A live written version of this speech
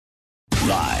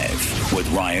with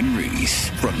Ryan Reese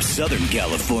from Southern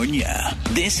California.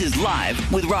 This is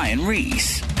Live with Ryan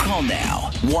Reese. Call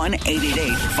now,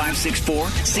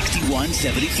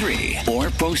 1-888-564-6173. Or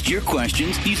post your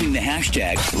questions using the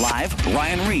hashtag Live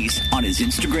Ryan Reese on his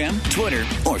Instagram, Twitter,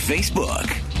 or Facebook.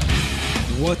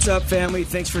 What's up, family?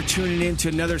 Thanks for tuning in to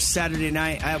another Saturday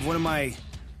night. I have one of my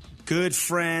good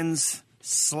friends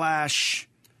slash...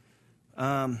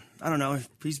 I don't know.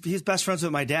 He's best friends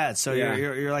with my dad, so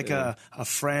you're like a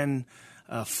friend,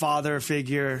 a father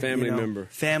figure,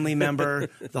 family member,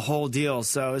 the whole deal.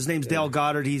 So his name's Dale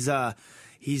Goddard. He's the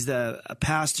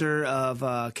pastor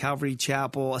of Calvary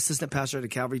Chapel, assistant pastor at the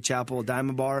Calvary Chapel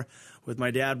Diamond Bar with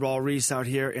my dad, Raul Reese, out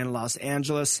here in Los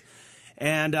Angeles.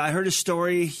 And I heard his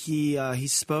story. He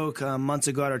spoke months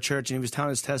ago at our church, and he was telling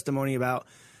his testimony about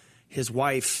his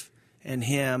wife and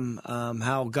him,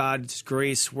 how God's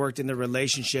grace worked in the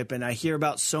relationship. And I hear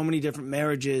about so many different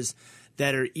marriages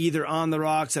that are either on the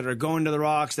rocks, that are going to the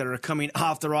rocks, that are coming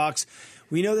off the rocks.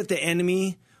 We know that the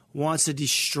enemy wants to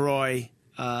destroy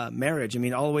marriage. I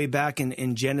mean, all the way back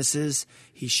in Genesis,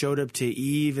 he showed up to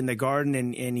Eve in the garden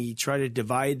and he tried to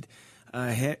divide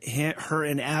her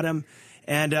and Adam.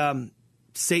 And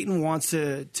Satan wants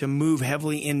to move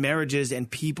heavily in marriages, and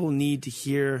people need to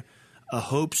hear a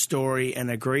hope story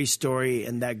and a grace story,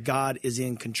 and that God is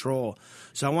in control.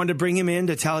 So I wanted to bring him in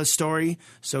to tell his story.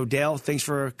 So Dale, thanks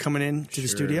for coming in to the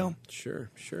studio. Sure.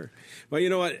 Well, you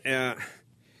know what?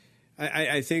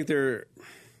 I think there,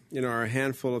 are a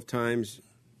handful of times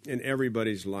in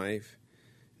everybody's life,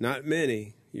 not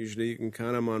many. Usually you can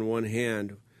count them on one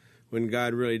hand when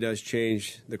God really does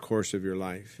change the course of your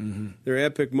life. Mm-hmm. There are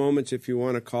epic moments, if you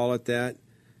want to call it that,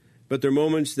 but they're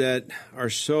moments that are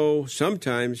so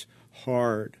sometimes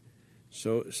hard,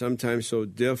 so sometimes so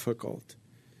difficult,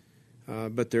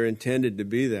 but they're intended to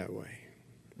be that way.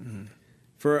 Mm-hmm.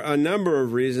 For a number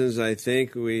of reasons, I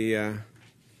think we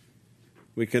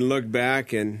can look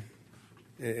back and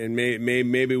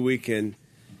maybe we can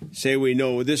say we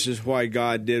know this is why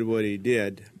God did what He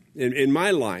did. In my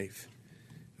life,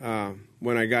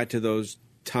 when I got to those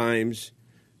times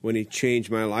when He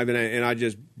changed my life, and I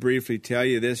just briefly tell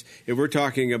you this: if we're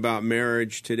talking about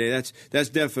marriage today, that's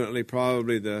definitely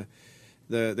probably the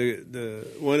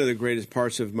one of the greatest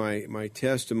parts of my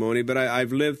testimony. But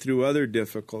I've lived through other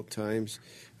difficult times,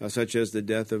 such as the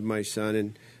death of my son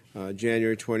in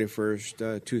January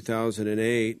 21st,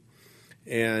 2008,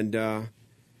 and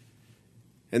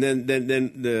then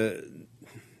the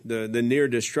near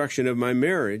destruction of my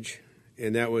marriage,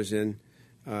 and that was in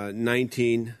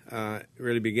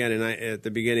really began at the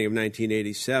beginning of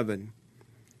 1987.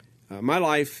 My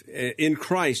life in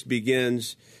Christ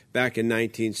begins back in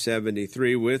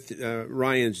 1973 with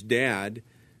Ryan's dad,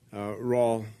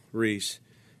 Raul Reese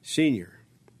Sr.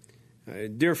 A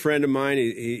dear friend of mine.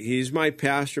 He's my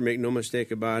pastor, make no mistake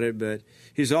about it, but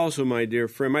he's also my dear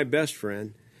friend, my best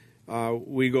friend.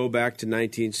 We go back to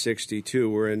 1962.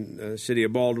 We're in the city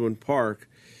of Baldwin Park.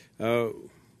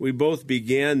 We both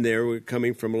began there. We're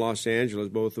coming from Los Angeles,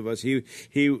 both of us. He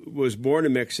was born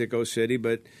in Mexico City,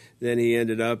 but then he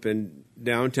ended up in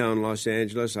downtown Los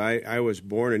Angeles. I was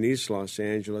born in East Los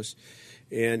Angeles.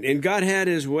 And God had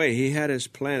His way. He had His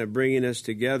plan of bringing us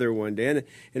together one day.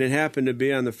 And it happened to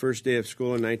be on the first day of school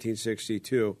in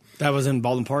 1962. That was in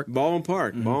Baldwin Park? Baldwin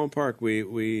Park. Mm-hmm. Baldwin Park.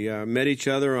 We met each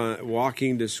other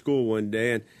walking to school one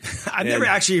day. And I've never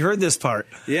actually heard this part.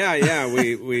 Yeah.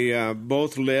 We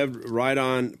both lived right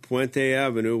on Puente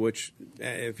Avenue, which,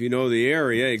 if you know the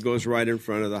area, it goes right in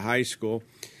front of the high school.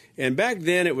 And back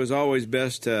then, it was always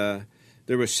best to...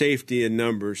 There was safety in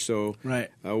numbers, so right.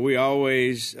 We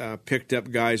always picked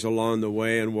up guys along the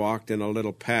way and walked in a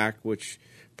little pack, which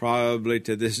probably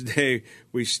to this day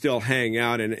we still hang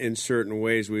out in certain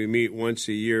ways. We meet once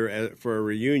a year for a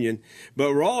reunion.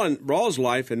 But Raul's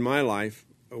life and my life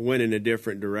went in a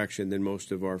different direction than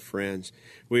most of our friends.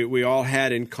 We all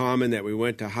had in common that we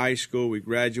went to high school, we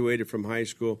graduated from high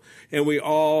school, and we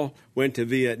all went to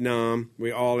Vietnam.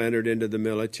 We all entered into the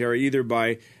military, either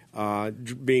by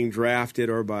being drafted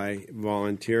or by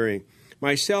volunteering.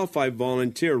 Myself, I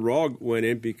volunteered. Raul went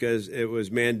in because it was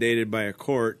mandated by a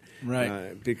court,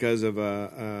 right? Because of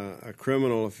a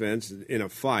criminal offense in a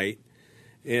fight,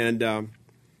 and so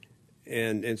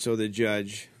the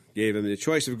judge gave him the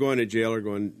choice of going to jail or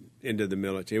going into the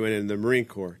military. He went into the Marine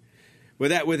Corps.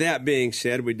 With that being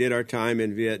said, we did our time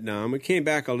in Vietnam. We came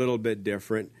back a little bit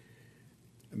different.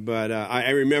 But I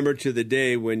remember to the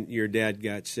day when your dad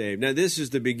got saved. Now, this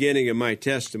is the beginning of my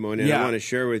testimony, and I want to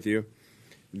share with you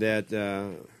that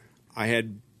I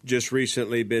had just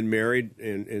recently been married,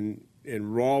 and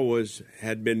Raul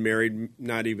had been married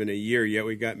not even a year yet.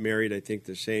 We got married, I think,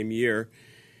 the same year.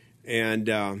 And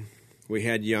We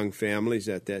had young families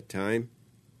at that time.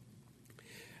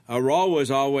 Raul was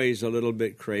always a little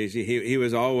bit crazy. He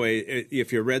was always,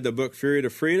 if you read the book Fury to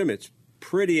Freedom, it's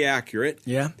pretty accurate.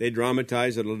 Yeah. They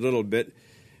dramatize it a little bit.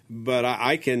 But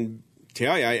I can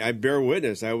tell you, I bear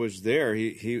witness. I was there.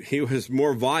 He was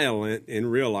more violent in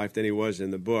real life than he was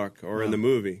in the book or in the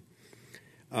movie.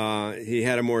 He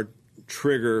had a more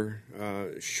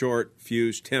trigger, short,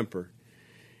 fused temper.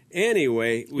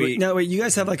 Anyway, you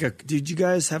guys have did you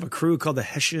guys have a crew called the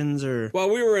Hessians or? Well,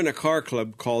 we were in a car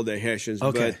club called the Hessians,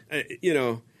 okay.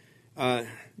 But,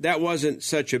 that wasn't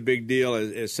such a big deal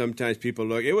as sometimes people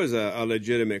look. It was a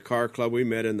legitimate car club. We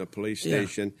met in the police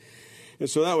station. Yeah. And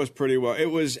so that was pretty well. It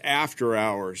was after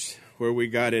hours where we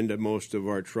got into most of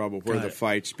our trouble, where the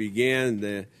fights began,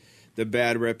 the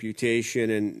bad reputation,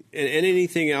 and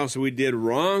anything else we did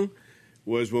wrong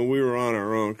was when we were on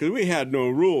our own, because we had no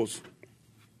rules.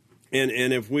 And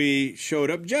if we showed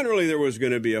up, generally there was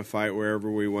going to be a fight wherever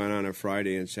we went on a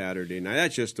Friday and Saturday night.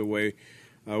 That's just the way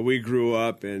we grew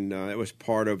up, and it was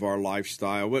part of our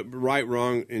lifestyle. Right,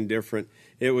 wrong, indifferent.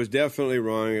 It was definitely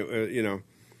wrong,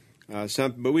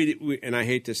 but we and I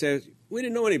hate to say it, we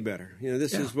didn't know any better.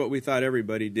 This is what we thought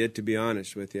everybody did, to be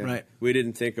honest with you. Right. We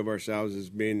didn't think of ourselves as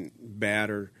being bad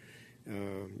or,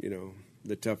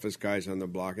 the toughest guys on the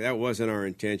block. That wasn't our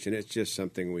intention. It's just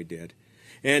something we did.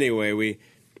 Anyway, we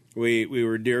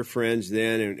were dear friends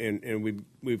then, and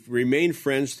we've remained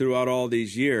friends throughout all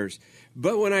these years.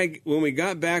 But when we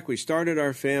got back, we started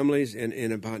our families, and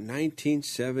in about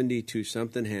 1972,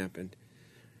 something happened.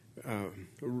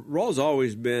 Raul's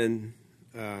always been,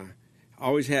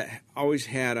 always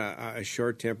had a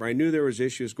short temper. I knew there was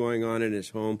issues going on in his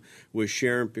home with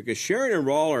Sharon, because Sharon and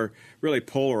Raul are really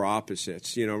polar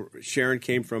opposites. Sharon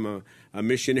came from a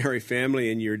missionary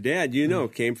family, and your dad,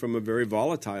 came from a very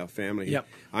volatile family. Yep.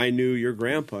 I knew your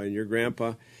grandpa, and your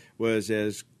grandpa was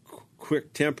as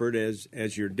quick-tempered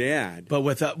as your dad. But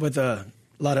with a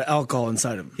lot of alcohol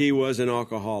inside him. He was an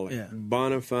alcoholic, yeah.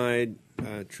 Bona fide,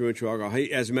 true and true alcohol.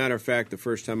 As a matter of fact, the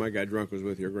first time I got drunk was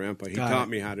with your grandpa. He taught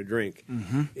me how to drink,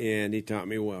 and he taught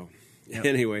me well. Yep.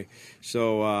 Anyway,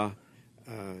 so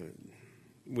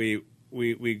we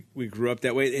grew up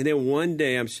that way. And then one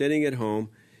day I'm sitting at home,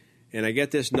 and I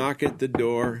get this knock at the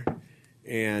door,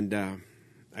 and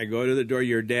I go to the door.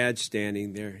 Your dad's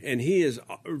standing there, and he is,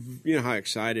 how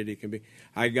excited he can be.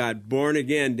 I got born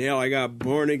again, Dale. I got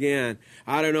born again.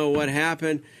 I don't know what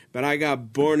happened, but I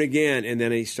got born again. And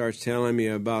then he starts telling me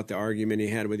about the argument he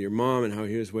had with your mom and how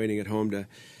he was waiting at home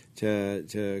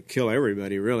to kill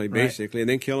everybody, really, basically, and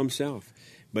then kill himself.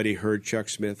 But he heard Chuck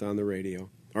Smith on the radio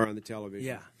or on the television.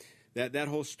 Yeah, that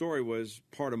whole story was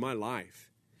part of my life.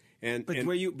 But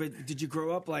did you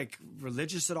grow up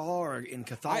religious at all, or in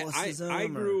Catholicism? I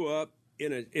grew up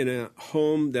in a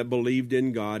home that believed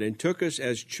in God and took us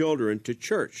as children to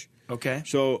church. Okay.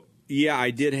 So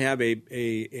I did have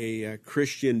a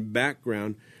Christian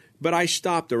background, but I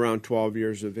stopped around 12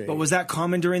 years of age. But was that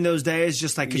common during those days?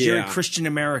 Just because you're in Christian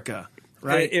America,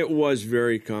 right? It was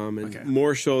very common,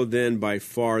 more so then by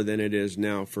far than it is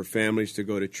now for families to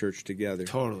go to church together.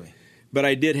 Totally. But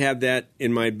I did have that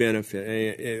in my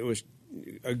benefit. It was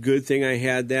a good thing I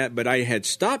had that, but I had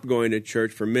stopped going to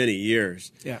church for many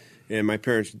years. Yeah. And my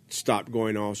parents stopped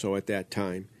going also at that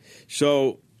time.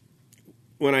 So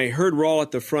when I heard Raul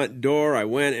at the front door, I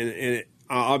went, and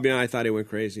I'll be honest, I thought he went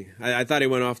crazy. I thought he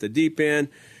went off the deep end.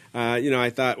 I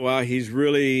thought, well, he's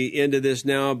really into this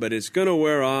now, but it's going to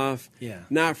wear off. Yeah.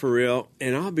 Not for real.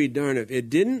 And I'll be darned if it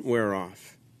didn't wear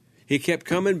off. He kept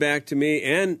coming back to me,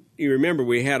 and you remember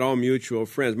we had all mutual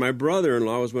friends. My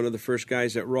brother-in-law was one of the first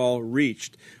guys that Raul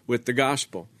reached with the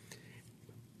gospel.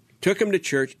 Took him to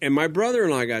church, and my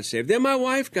brother-in-law got saved. Then my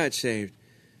wife got saved.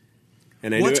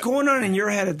 And what's going on in your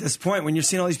head at this point when you're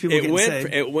seeing all these people getting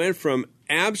saved? It went from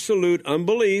absolute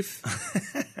unbelief,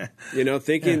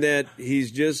 thinking that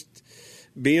he's just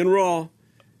being Raul,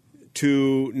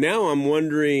 to now I'm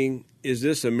wondering, is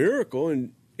this a miracle,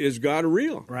 and is God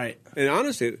real? Right. And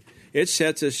honestly, it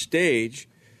sets a stage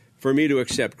for me to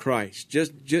accept Christ.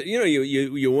 Just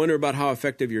you wonder about how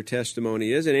effective your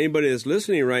testimony is, and anybody that's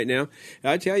listening right now,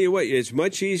 I tell you what, it's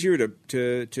much easier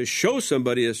to show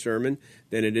somebody a sermon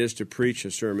than it is to preach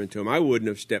a sermon to them. I wouldn't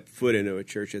have stepped foot into a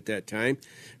church at that time,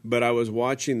 but I was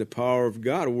watching the power of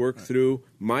God work through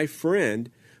my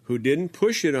friend who didn't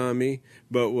push it on me,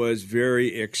 but was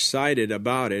very excited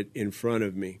about it in front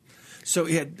of me. So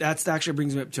that actually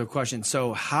brings me up to a question.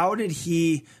 So how did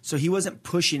he? So he wasn't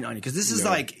pushing on you, because this is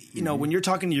when you're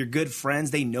talking to your good friends,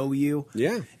 they know you.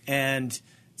 Yeah. And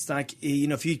It's like,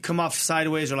 if you come off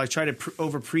sideways or like try to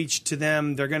over preach to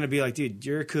them, they're going to be like, dude,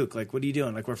 you're a kook. Like, what are you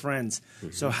doing? Like, we're friends.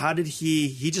 Mm-hmm. So how did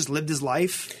he just lived his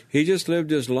life? He just lived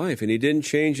his life, and he didn't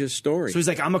change his story. So he's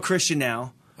like, I'm a Christian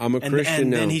now. I'm a Christian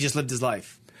now. And then he just lived his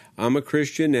life. I'm a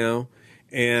Christian now.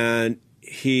 And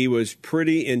he was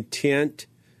pretty intent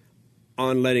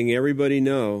on letting everybody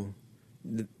know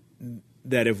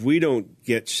that if we don't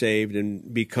get saved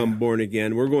and become born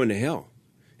again, we're going to hell.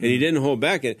 And he didn't hold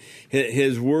back.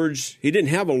 His words, he didn't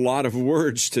have a lot of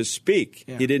words to speak.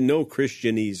 Yeah. He didn't know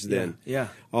Christianese then. Yeah.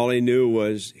 All he knew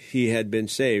was he had been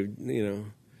saved,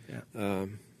 Yeah.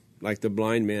 Like the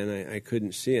blind man, I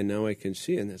couldn't see, and now I can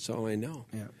see, and that's all I know.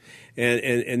 Yeah.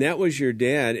 And that was your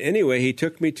dad. Anyway, he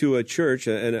took me to a church,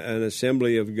 an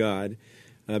Assembly of God,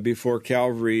 before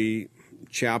Calvary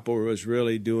Chapel was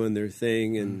really doing their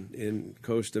thing in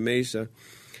Costa Mesa.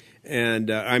 And,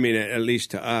 at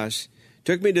least to us.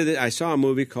 Took me to I saw a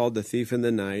movie called The Thief in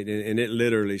the Night, and it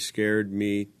literally scared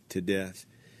me to death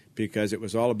because it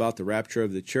was all about the rapture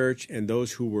of the church and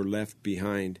those who were left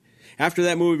behind. After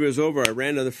that movie was over, I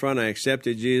ran to the front. I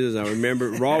accepted Jesus. I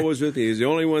remember Raul was with me. He was the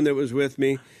only one that was with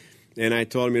me. And I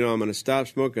told him, I'm going to stop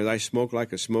smoking because I smoke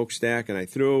like a smokestack. And I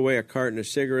threw away a carton of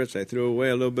cigarettes. I threw away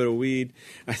a little bit of weed.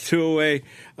 I threw away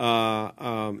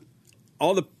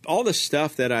all the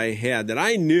stuff that I had that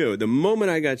I knew the moment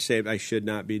I got saved I should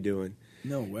not be doing.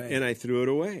 No way. And I threw it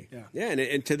away. Yeah.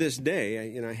 And to this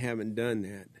day, I haven't done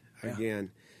that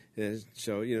again. And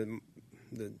so,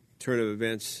 the turn of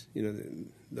events,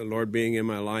 the Lord being in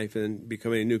my life and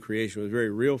becoming a new creation was very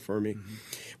real for me. Mm-hmm.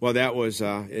 Well, that was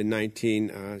in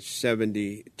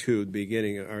 1972, the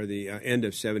beginning or the end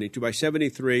of 72. By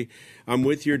 73, I'm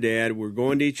with your dad. We're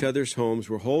going to each other's homes.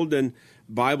 We're holding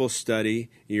Bible study.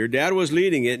 Your dad was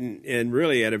leading it, and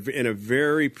really in a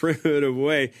very primitive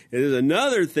way. And there's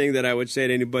another thing that I would say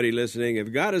to anybody listening: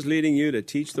 if God is leading you to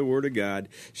teach the Word of God,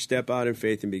 step out in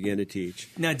faith and begin to teach.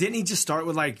 Now, didn't he just start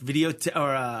with like video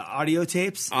or audio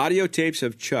tapes? Audio tapes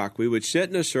of Chuck. We would sit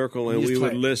in a circle and we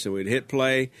would listen. We'd hit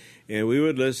play, and we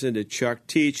would listen to Chuck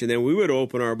teach, and then we would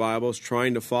open our Bibles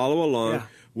trying to follow along. Yeah.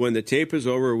 When the tape was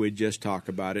over, we'd just talk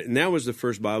about it. And that was the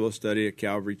first Bible study at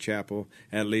Calvary Chapel,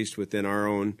 at least within our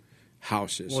own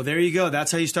houses. Well, there you go.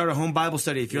 That's how you start a home Bible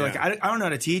study. If you're like, I don't know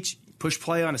how to teach, push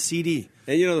play on a CD.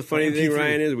 And the funny thing,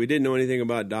 Ryan, is we didn't know anything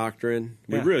about doctrine.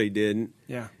 We really didn't.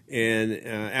 Yeah. And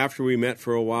after we met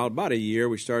for a while, about a year,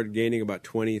 we started gaining about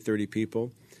 20, 30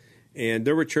 people. And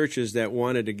there were churches that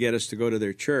wanted to get us to go to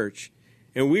their church.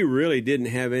 And we really didn't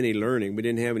have any learning. We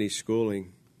didn't have any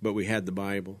schooling, but we had the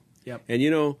Bible. Yep. And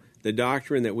the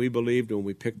doctrine that we believed when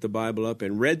we picked the Bible up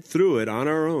and read through it on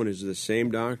our own is the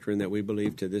same doctrine that we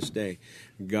believe to this day.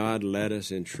 God led us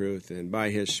in truth, and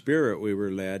by His Spirit we were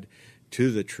led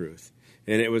to the truth.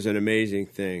 And it was an amazing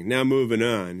thing. Now moving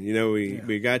on,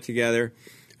 we got together.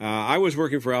 I was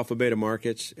working for Alpha Beta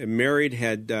Markets, married,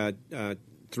 had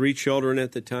 3 children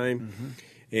at the time,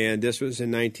 and this was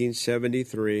in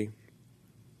 1973.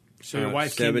 So your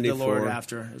wife came to the Lord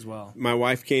after as well? My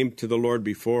wife came to the Lord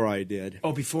before I did.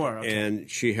 Oh, before. Okay. And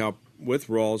she helped with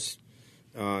Rawls'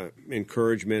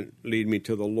 encouragement lead me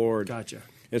to the Lord. Gotcha.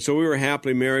 And so we were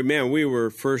happily married. Man, we were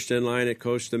first in line at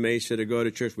Costa Mesa to go to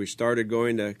church. We started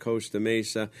going to Costa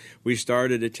Mesa. We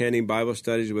started attending Bible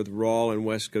studies with Raul in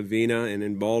West Covina and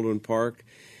in Baldwin Park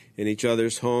in each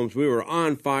other's homes. We were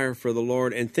on fire for the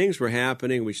Lord, and things were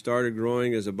happening. We started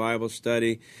growing as a Bible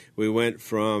study. We went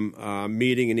from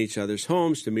meeting in each other's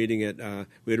homes to meeting at,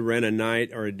 we'd rent a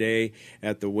night or a day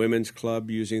at the Women's Club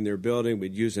using their building.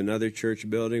 We'd use another church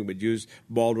building. We'd use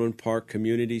Baldwin Park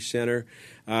Community Center.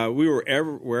 We were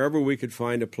wherever we could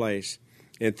find a place.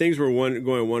 And things were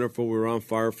going wonderful. We were on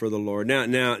fire for the Lord.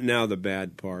 Now the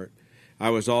bad part. I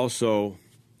was also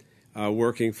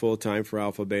working full-time for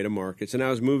Alpha Beta Markets, and I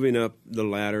was moving up the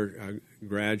ladder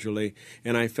gradually,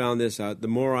 and I found this out. The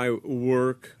more I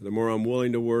work, the more I'm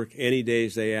willing to work, any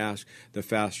days they ask, the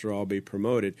faster I'll be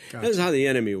promoted. Gotcha. This is how the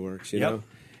enemy works, you know,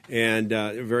 and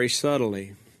very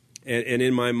subtly. And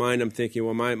in my mind, I'm thinking,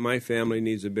 well, my family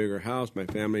needs a bigger house. My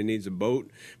family needs a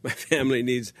boat. My family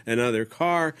needs another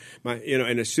car.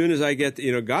 And as soon as I get,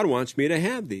 God wants me to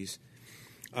have these.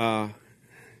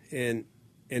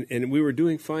 And we were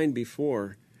doing fine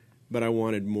before, but I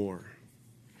wanted more.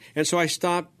 And so I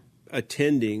stopped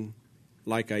attending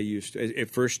like I used to.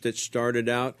 At first it started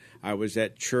out, I was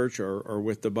at church or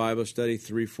with the Bible study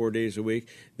 3-4 days a week.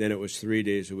 Then it was 3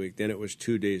 days a week. Then it was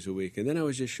 2 days a week. And then I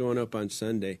was just showing up on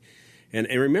Sunday. And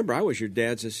remember, I was your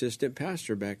dad's assistant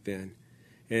pastor back then.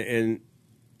 And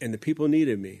the people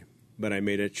needed me. But I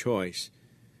made a choice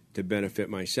to benefit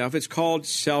myself. It's called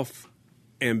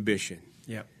self-ambition.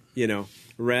 Yep.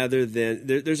 rather than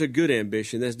there's a good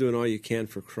ambition that's doing all you can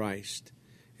for Christ,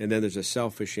 and then there's a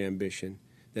selfish ambition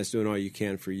that's doing all you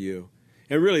can for you.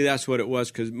 And really, that's what it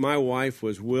was, because my wife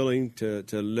was willing to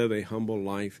live a humble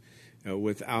life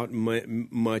without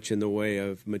much in the way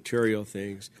of material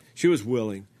things. She was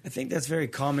willing. I think that's very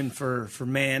common for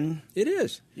men. It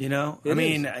is.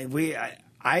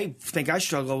 I think I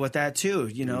struggle with that too.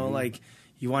 Like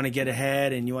you want to get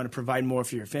ahead and you want to provide more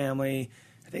for your family.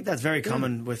 I think that's very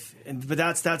common but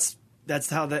that's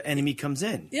how the enemy comes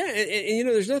in. Yeah, and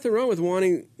there's nothing wrong with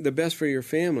wanting the best for your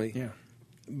family. Yeah.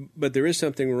 But there is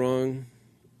something wrong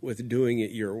with doing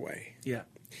it your way. Yeah.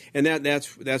 And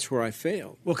that's where I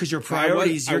failed. Well, because your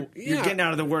priorities, you're getting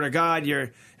out of the Word of God.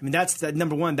 That's that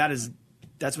number one.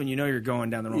 That's when you're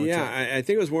going down the wrong track. I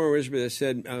think it was Warren Wiersbe that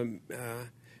said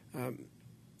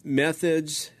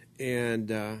methods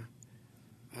and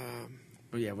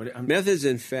methods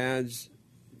and fads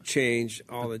change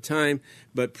all the time,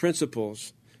 but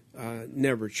principles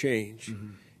never change. Mm-hmm.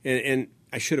 And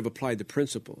I should have applied the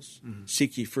principles. Mm-hmm.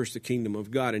 Seek ye first the kingdom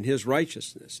of God and His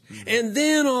righteousness, and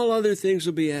then all other things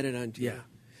will be added unto you.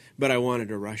 But I wanted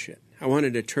to rush it. I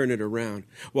wanted to turn it around.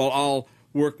 Well, I'll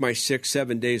work my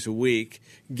 6-7 days a week,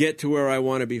 get to where I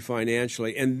want to be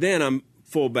financially, and then I'm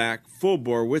full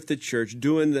bore with the church,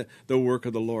 doing the work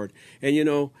of the Lord. And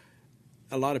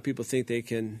a lot of people think they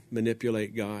can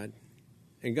manipulate God,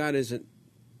 and God isn't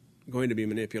going to be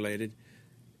manipulated.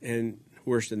 And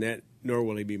worse than that, nor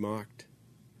will He be mocked.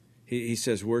 He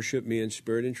says, worship me in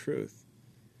spirit and truth,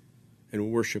 and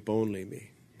worship only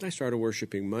me. I started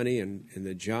worshiping money and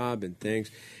the job and things.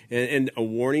 And a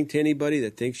warning to anybody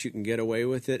that thinks you can get away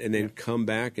with it and then come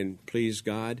back and please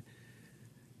God.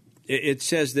 It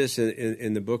says this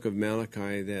in the book of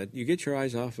Malachi, that you get your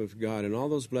eyes off of God and all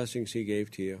those blessings He gave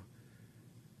to you,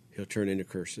 He'll turn into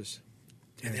curses.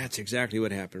 And that's exactly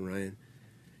what happened, Ryan.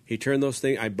 He turned those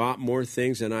things. I bought more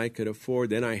things than I could afford.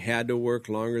 Then I had to work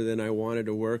longer than I wanted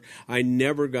to work. I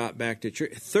never got back to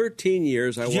church. 13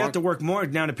 years. You have to work more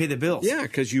now to pay the bills. Yeah,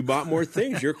 because you bought more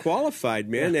things. You're qualified,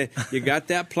 man. You got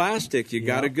that plastic. You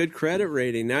got a good credit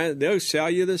rating. Now they'll sell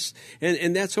you this,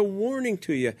 and that's a warning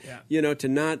to you. Yeah. To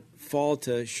not fall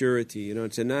to surety.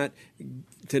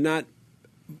 To not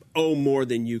owe more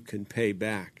than you can pay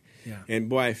back. Yeah. And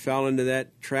boy, I fell into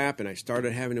that trap, and I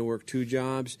started having to work 2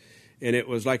 jobs. And it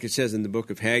was like it says in the book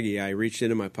of Haggai, I reached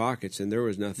into my pockets and there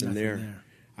was nothing there.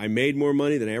 I made more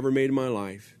money than I ever made in my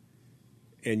life.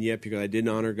 And yet, because I didn't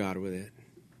honor God with it,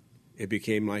 it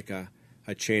became like a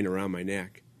chain around my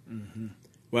neck. Mm-hmm.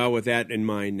 Well, with that in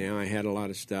mind now, I had a lot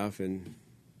of stuff and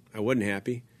I wasn't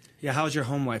happy. Yeah, how's your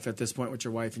home life at this point with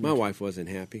your wife? My wife wasn't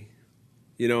happy.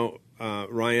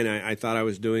 Ryan, I thought I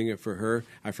was doing it for her.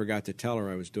 I forgot to tell her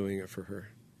I was doing it for her.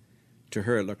 To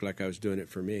her, it looked like I was doing it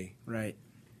for me. Right.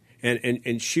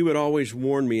 And she would always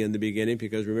warn me in the beginning,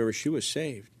 because remember, she was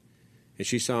saved. And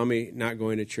she saw me not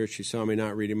going to church. She saw me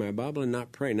not reading my Bible and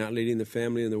not praying, not leading the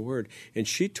family in the Word. And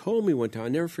she told me one time, I'll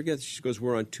never forget this, she goes,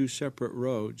 we're on 2 separate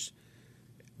roads,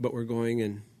 but we're going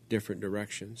in different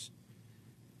directions.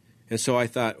 And so I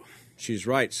thought, she's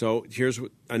right. So here's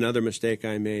another mistake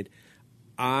I made.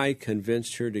 I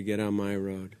convinced her to get on my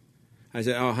road. I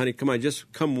said, oh, honey, come on,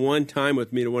 just come one time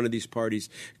with me to one of these parties.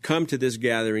 Come to this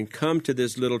gathering. Come to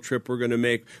this little trip we're going to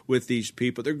make with these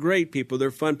people. They're great people. They're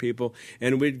fun people.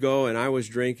 And we'd go, and I was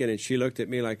drinking, and she looked at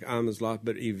me like I was lost.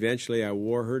 But eventually I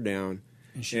wore her down.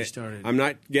 And she started. I'm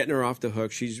not getting her off the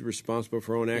hook. She's responsible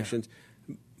for her own actions.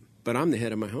 Yeah. But I'm the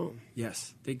head of my home.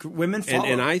 Yes. Women follow.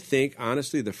 And I think,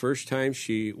 honestly, the first time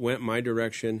she went my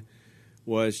direction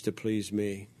was to please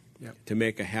me, to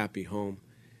make a happy home.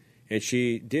 And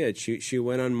she did. She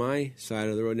went on my side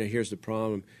of the road. Now, here's the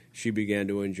problem. She began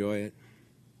to enjoy it.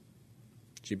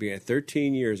 She began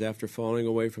 13 years after falling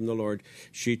away from the Lord.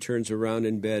 She turns around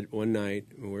in bed one night,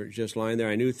 and we're just lying there.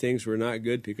 I knew things were not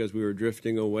good because we were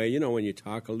drifting away. When you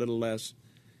talk a little less,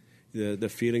 the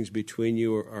feelings between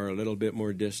you are a little bit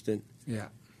more distant. Yeah.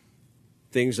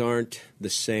 Things aren't the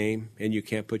same, and you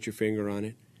can't put your finger on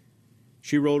it.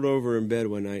 She rolled over in bed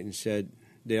one night and said,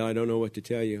 Dale, I don't know what to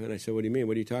tell you. And I said, what do you mean?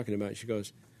 What are you talking about? She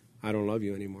goes, I don't love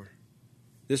you anymore.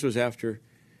 This was after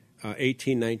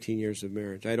 18, 19 years of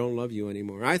marriage. I don't love you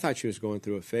anymore. I thought she was going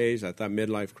through a phase. I thought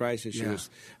midlife crisis. I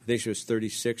think she was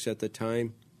 36 at the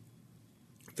time.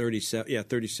 36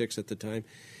 at the time.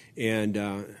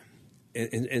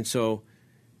 And so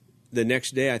the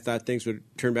next day I thought things would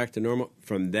turn back to normal.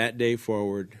 From that day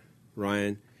forward,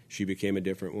 Ryan, she became a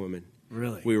different woman.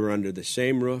 Really? We were under the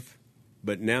same roof.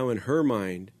 But now in her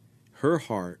mind, her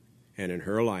heart, and in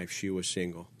her life, she was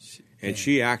single. And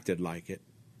she acted like it.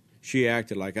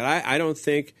 I don't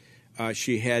think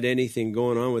she had anything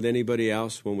going on with anybody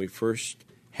else when we first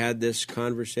had this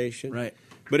conversation. Right.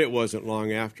 But it wasn't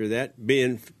long after that,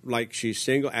 being like she's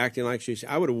single, acting like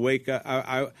I would wake up,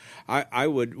 I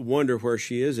would wonder where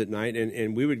she is at night,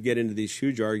 and we would get into these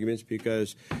huge arguments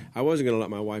because I wasn't going to let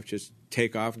my wife just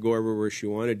take off, go everywhere she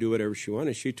wanted, do whatever she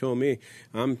wanted. She told me,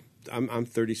 I'm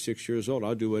 36 years old.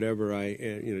 I'll do whatever I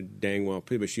dang well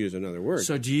please. But she is another word.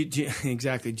 So do you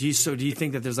exactly? Do you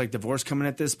think that there's like divorce coming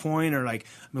at this point, or like,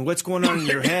 I mean, what's going on in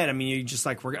your head? I mean, you just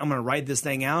like, I'm going to ride this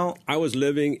thing out. I was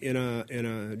living in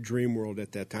a dream world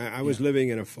at that time. I was living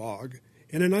in a fog,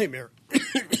 in a nightmare.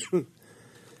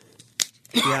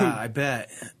 Yeah, I bet.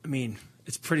 I mean,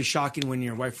 it's pretty shocking when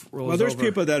your wife rolls over. Well, there's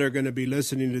people that are going to be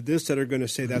listening to this that are going to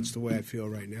say that's the way I feel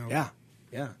right now. Yeah.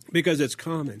 Yeah. Because it's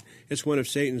common. It's one of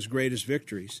Satan's greatest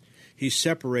victories. He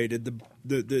separated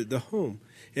the home.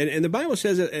 And the Bible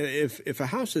says that if a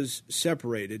house is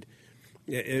separated,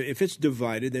 if it's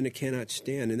divided, then it cannot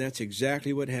stand. And that's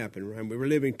exactly what happened, right? We were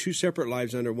living two separate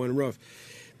lives under one roof.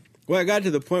 Well, I got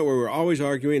to the point where we were always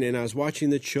arguing, and I was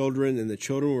watching the children, and the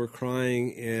children were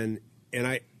crying, and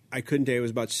I couldn't tell you. It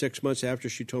was about 6 months after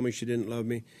she told me she didn't love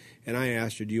me. And I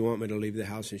asked her, do you want me to leave the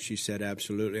house? And she said,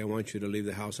 absolutely. I want you to leave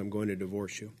the house. I'm going to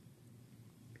divorce you.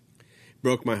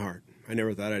 Broke my heart. I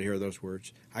never thought I'd hear those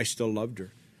words. I still loved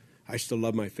her. I still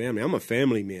love my family. I'm a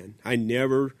family man. I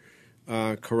never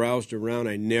caroused around.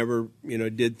 I never,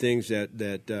 did things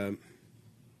that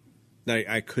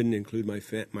I couldn't include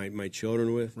my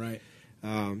children with. Right.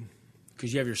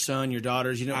 Because you have your son, your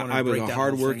daughters. You don't want to I was break a that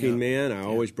hardworking man. I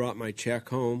always brought my check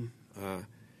home.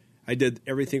 I did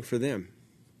everything for them.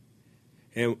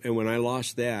 And when I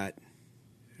lost that,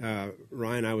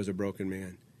 Ryan, I was a broken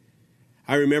man.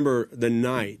 I remember the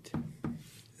night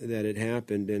that it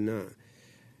happened, and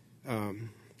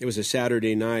it was a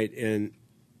Saturday night, and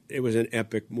it was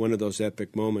one of those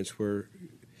epic moments where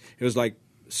it was like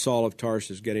Saul of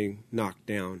Tarsus getting knocked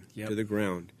down to the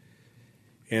ground.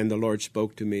 And the Lord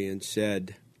spoke to me and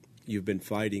said, you've been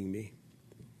fighting me.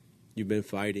 You've been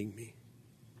fighting me.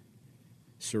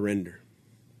 Surrender.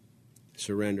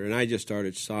 And I just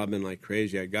started sobbing like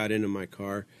crazy. I got into my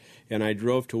car, and I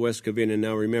drove to West Covina.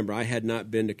 Now, remember, I had not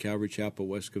been to Calvary Chapel,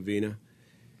 West Covina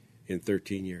in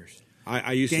 13 years.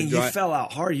 I used to drive. You fell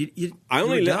out hard. I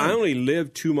only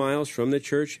lived 2 miles from the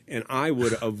church, and I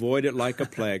would avoid it like a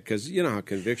plague because you know how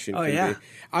conviction can be.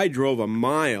 I drove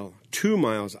 2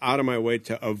 miles out of my way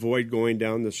to avoid going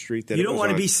down the street that you don't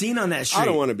want to be seen on that street. I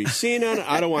don't want to be seen on it.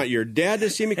 I don't want your dad to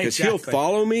see me because he'll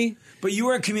follow me. But you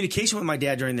were in communication with my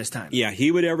dad during this time. Yeah,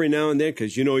 he would every now and then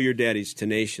because your daddy's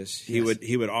tenacious. He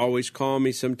would always call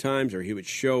me sometimes, or he would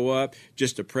show up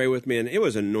just to pray with me, and it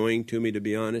was annoying to me, to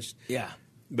be honest. Yeah.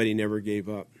 But he never gave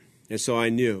up. And so I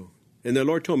knew. And the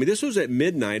Lord told me, this was at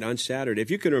midnight on Saturday.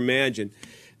 If you can imagine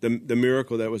the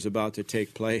miracle that was about to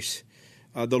take place,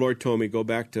 the Lord told me, go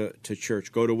back to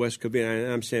church, go to West Covina.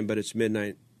 And I'm saying, but it's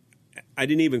midnight. I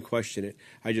didn't even question it.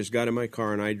 I just got in my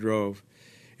car and I drove.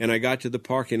 And I got to the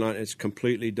parking lot, and it's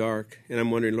completely dark. And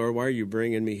I'm wondering, Lord, why are you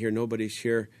bringing me here? Nobody's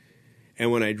here.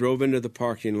 And when I drove into the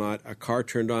parking lot, a car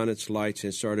turned on its lights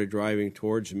and started driving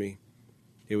towards me.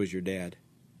 It was your dad.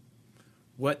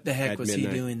 What the heck was he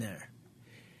doing there?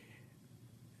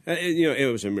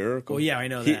 It was a miracle. Well, yeah, I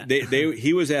know that.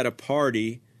 He was at a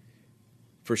party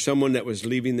for someone that was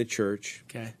leaving the church.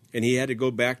 Okay. And he had to go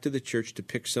back to the church to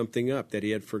pick something up that he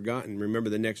had forgotten.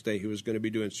 Remember, the next day he was going to be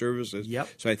doing services. Yep.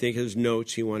 So I think his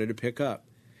notes he wanted to pick up.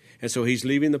 And so he's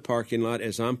leaving the parking lot.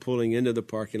 As I'm pulling into the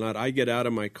parking lot, I get out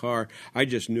of my car. I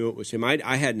just knew it was him. I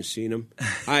hadn't seen him.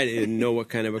 I didn't know what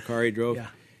kind of a car he drove. Yeah.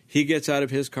 He gets out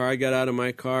of his car. I get out of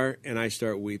my car, and I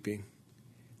start weeping.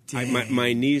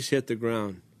 My knees hit the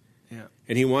ground. Yeah.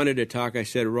 And he wanted to talk. I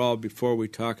said, Raul, before we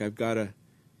talk, I've got to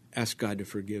ask God to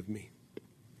forgive me.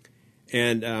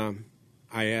 And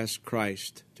I asked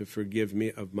Christ to forgive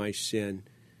me of my sin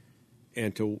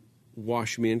and to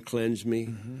wash me and cleanse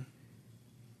me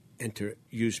and to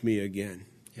use me again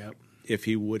if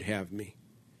he would have me.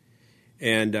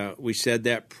 And we said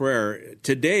that prayer.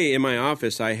 Today in my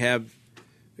office, I have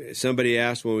somebody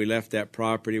asked when we left that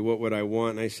property, what would I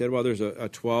want? And I said, well, there's a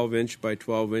 12-inch by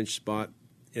 12-inch spot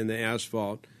in the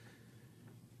asphalt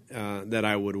that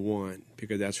I would want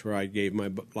because that's where I gave my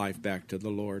life back to the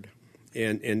Lord.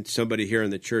 And somebody here in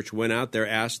the church went out there,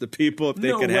 asked the people if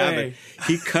they could have it.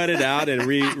 He cut it out and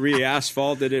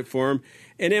re-asphalted it for him.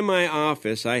 And in my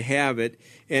office, I have it.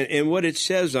 And what it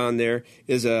says on there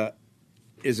is a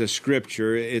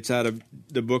scripture. It's out of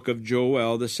the book of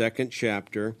Joel, the 2nd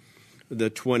chapter, the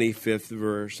 25th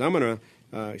verse. I'm going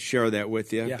to share that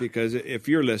with you because if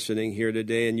you're listening here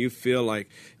today and you feel like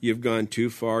you've gone too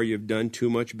far, you've done too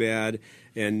much bad,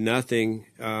 and nothing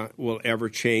will ever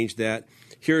change that.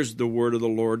 Here's the word of the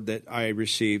Lord that I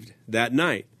received that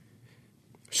night.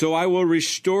 So I will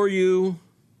restore you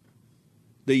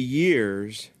the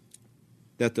years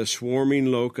that the swarming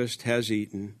locust has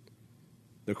eaten,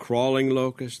 the crawling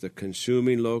locust, the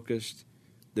consuming locust,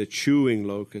 the chewing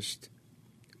locust,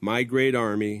 my great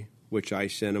army, which I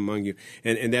sent among you.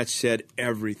 And that said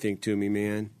everything to me,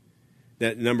 man.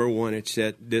 That number one, it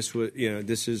said this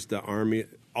is the army.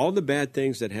 All the bad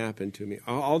things that happened to me,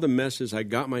 all the messes I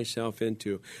got myself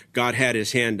into, God had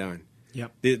his hand on.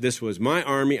 Yep. This was my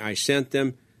army. I sent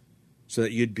them so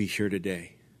that you'd be here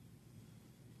today.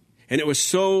 And it was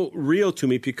so real to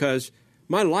me because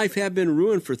my life had been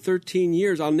ruined for 13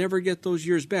 years. I'll never get those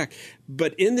years back.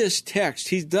 But in this text,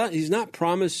 he's not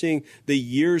promising the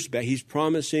years back. He's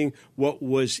promising what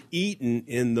was eaten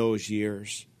in those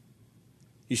years.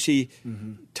 You see,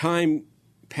 time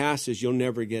passes. You'll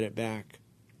never get it back.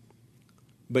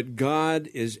 But God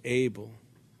is able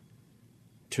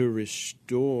to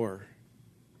restore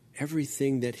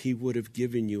everything that he would have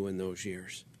given you in those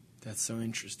years. That's so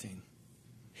interesting.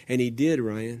 And he did,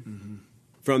 Ryan.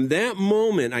 From that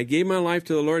moment, I gave my life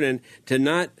to the Lord, and to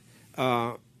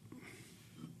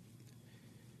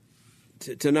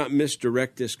not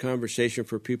misdirect this conversation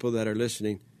for people that are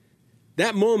listening.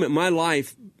 That moment, my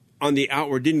life on the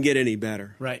outward didn't get any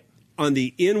better. Right. On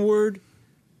the inward,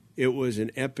 it was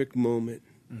an epic moment.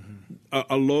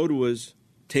 A load was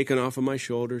taken off of my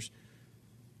shoulders,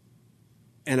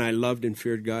 and I loved and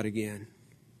feared God again.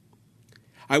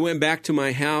 I went back to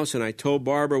my house, and I told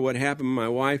Barbara what happened to my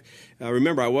wife.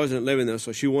 Remember, I wasn't living there,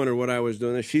 so she wondered what I was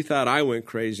doing. She thought I went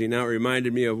crazy. Now it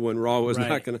reminded me of when Raw was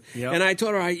not going to. Yep. And I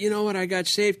told her, you know what, I got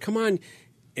saved. Come on.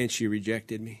 And she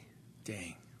rejected me.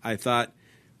 Dang. I thought,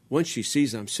 once she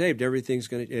sees I'm saved, everything's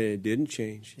going to... It didn't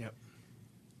change. Yep.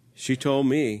 She told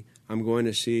me, I'm going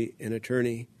to see an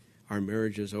attorney. Our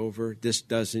marriage is over. This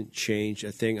doesn't change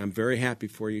a thing. I'm very happy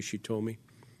for you, she told me.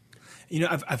 You know,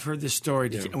 I've heard this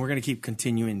story, and we're going to keep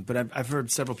continuing, but I've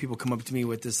heard several people come up to me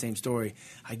with this same story.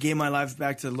 I gave my life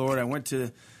back to the Lord. I went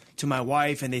to my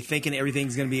wife, and they thinking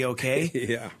everything's going to be okay.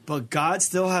 Yeah. But God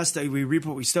still has to, we reap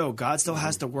what we sow. God still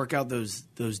has to work out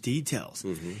those details.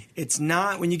 It's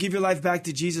not, when you give your life back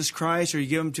to Jesus Christ or you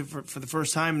give him for the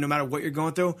first time, no matter what you're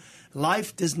going through,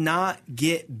 life does not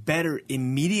get better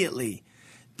immediately.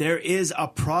 There is a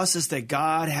process that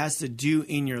God has to do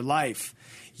in your life.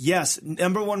 Yes,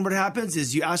 number one, what happens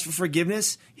is you ask for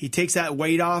forgiveness. He takes that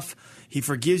weight off. He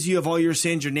forgives you of all your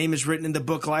sins. Your name is written in the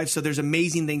book of life. So there's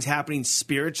amazing things happening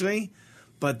spiritually.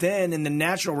 But then in the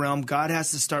natural realm, God has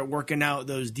to start working out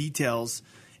those details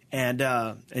and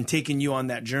taking you on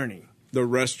that journey. The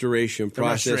restoration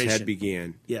process had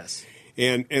began. Yes.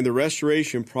 And the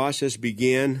restoration process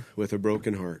began with a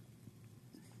broken heart.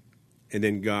 And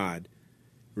then God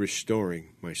restoring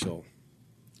my soul.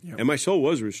 Yep. And my soul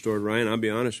was restored, Ryan, I'll be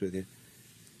honest with you.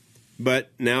 But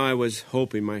now I was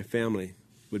hoping my family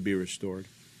would be restored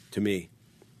to me.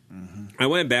 I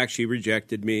went back, she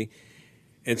rejected me.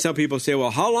 And some people say, well,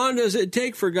 how long does it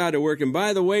take for God to work? And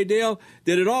by the way, Dale,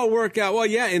 did it all work out? Well,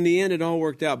 yeah, in the end it all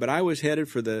worked out. But I was headed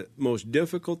for the most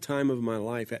difficult time of my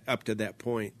life up to that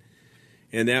point.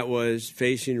 And that was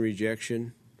facing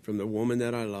rejection from the woman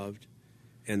that I loved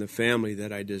and the family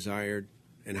that I desired,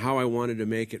 and how I wanted to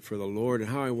make it for the Lord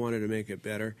and how I wanted to make it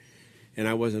better. And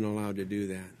I wasn't allowed to do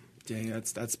that. Dang,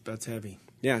 that's heavy.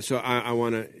 Yeah, so I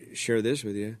want to share this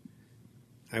with you.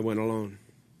 I went alone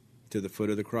to the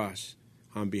foot of the cross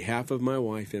on behalf of my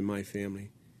wife and my family.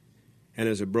 And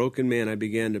as a broken man, I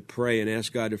began to pray and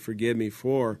ask God to forgive me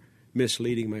for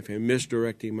misleading my family,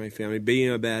 misdirecting my family,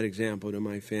 being a bad example to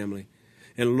my family.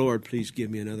 And Lord, please give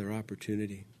me another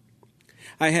opportunity.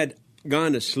 I had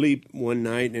gone to sleep one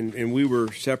night, and we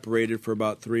were separated for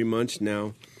about 3 months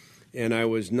now, and I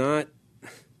was not,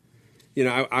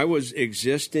 I was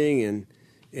existing,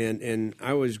 and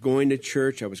I was going to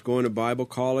church. I was going to Bible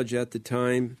college at the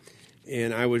time,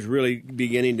 and I was really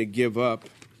beginning to give up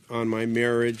on my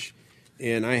marriage,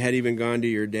 and I had even gone to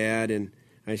your dad, and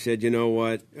I said, you know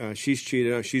what, she's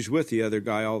cheated on, she's with the other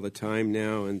guy all the time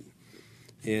now,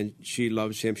 and she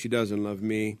loves him, she doesn't love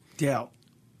me. Dale,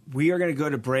 we are going to go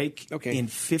to break in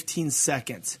 15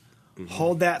 seconds.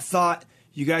 Hold that thought.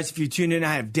 You guys, if you tune in,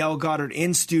 I have Dale Goddard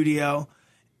in studio,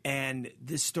 and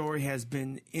this story has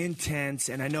been intense,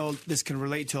 and I know this can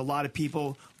relate to a lot of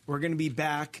people. We're going to be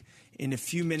back in a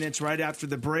few minutes right after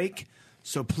the break,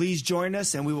 so please join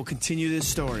us, and we will continue this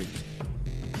story.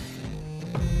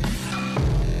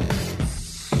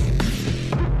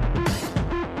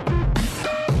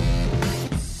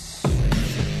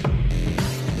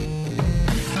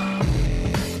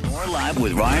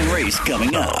 with Ryan Reese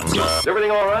coming up. Is everything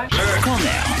all right? Call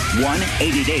now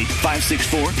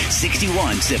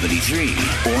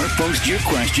 1-888-564-6173 or post your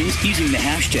questions using the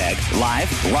hashtag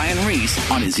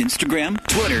 #LiveRyanReese on his Instagram,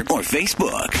 Twitter, or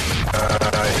Facebook.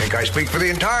 I think I speak for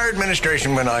the entire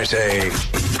administration when I say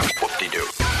whoop-de-doo.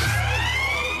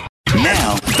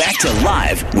 Now, back to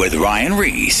Live with Ryan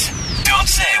Reese. Don't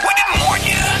say we didn't warn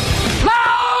you.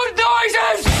 Loud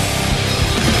noises!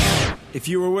 If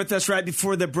you were with us right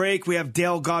before the break, we have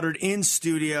Dale Goddard in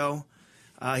studio.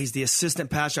 He's the assistant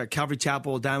pastor at Calvary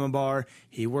Chapel, Diamond Bar.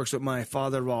 He works with my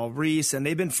father-in-law, Reese, and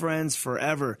they've been friends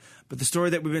forever. But the story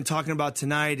that we've been talking about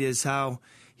tonight is how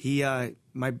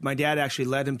my dad actually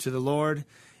led him to the Lord.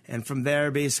 And from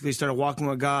there, basically started walking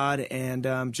with God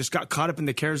and just got caught up in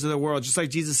the cares of the world. Just like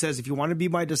Jesus says, if you want to be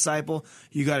my disciple,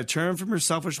 you got to turn from your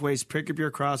selfish ways, pick up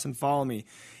your cross, and follow me.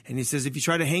 And he says, if you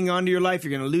try to hang on to your life, you're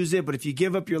going to lose it. But if you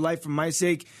give up your life for my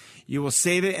sake, you will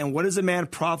save it. And what does a man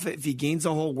profit if he gains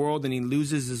the whole world and he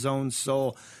loses his own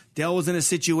soul? Dale was in a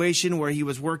situation where he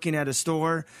was working at a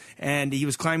store and he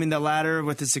was climbing the ladder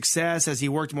with his success as he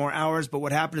worked more hours. But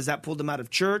what happened is that pulled him out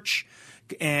of church.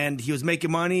 And he was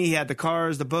making money. He had the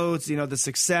cars, the boats, the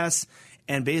success.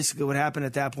 And basically what happened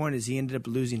at that point is he ended up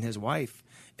losing his wife.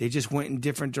 They just went in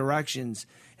different directions.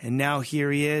 And now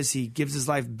here he is. He gives his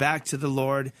life back to the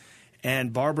Lord.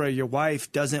 And Barbara, your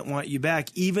wife, doesn't want you back,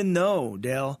 even though,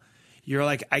 Dale, you're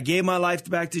like, I gave my life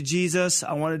back to Jesus.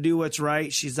 I want to do what's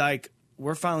right. She's like,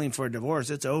 we're filing for a divorce.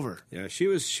 It's over. Yeah, she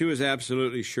was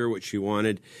absolutely sure what she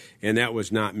wanted, and that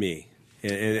was not me.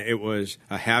 And it was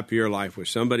a happier life with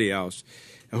somebody else,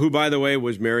 who, by the way,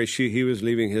 was married. He was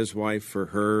leaving his wife for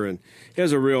her, and it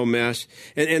was a real mess.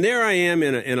 And there I am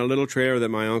in a little trailer that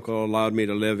my uncle allowed me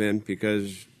to live in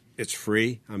because it's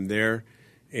free. I'm there,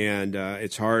 and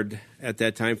it's hard at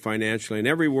that time financially. And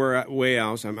every way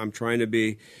else, I'm trying to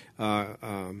be a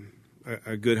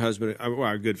good husband,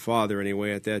 well, a good father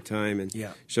anyway at that time, and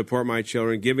support my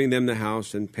children, giving them the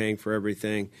house and paying for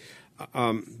everything.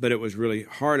 But it was really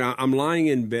hard. I'm lying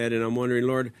in bed and I'm wondering,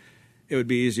 Lord, it would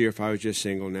be easier if I was just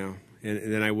single now.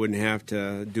 And then I wouldn't have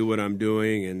to do what I'm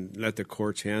doing and let the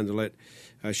courts handle it.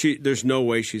 There's no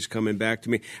way she's coming back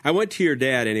to me. I went to your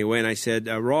dad anyway and I said,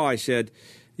 I said,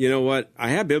 you know what? I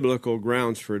have biblical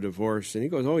grounds for a divorce. And he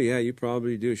goes, oh, yeah, you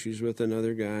probably do. She's with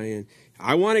another guy. And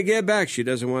I want to get back. She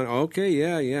doesn't want, okay,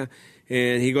 yeah.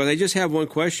 And he goes, I just have one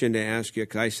question to ask you.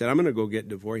 'Cause I said, I'm going to go get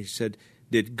divorced. He said,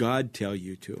 did God tell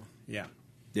you to? Yeah.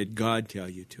 Did God tell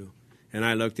you to? And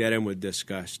I looked at him with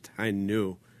disgust. I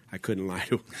knew I couldn't lie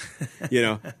to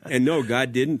him. And no,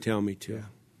 God didn't tell me to. Yeah.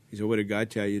 He said, what did God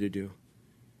tell you to do?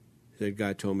 He said,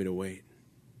 God told me to wait.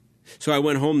 So I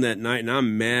went home that night, and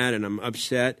I'm mad, and I'm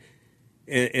upset,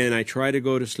 and I tried to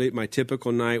go to sleep. My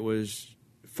typical night was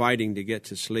fighting to get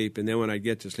to sleep, and then when I'd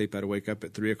get to sleep, I'd wake up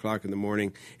at 3 o'clock in the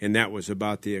morning, and that was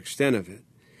about the extent of it.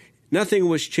 Nothing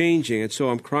was changing, and so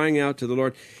I'm crying out to the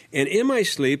Lord. And in my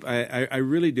sleep, I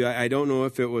really do. I don't know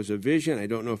if it was a vision. I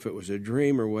don't know if it was a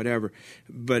dream or whatever.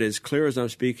 But as clear as I'm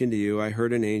speaking to you, I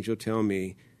heard an angel tell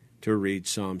me to read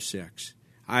Psalm 6.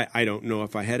 I don't know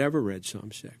if I had ever read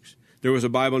Psalm 6. There was a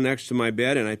Bible next to my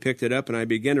bed, and I picked it up, and I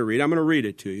began to read. I'm going to read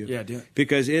it to you. Yeah, do it.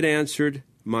 Because it answered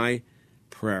my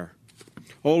prayer.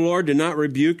 O Lord, do not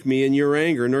rebuke me in your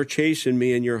anger, nor chasten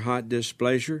me in your hot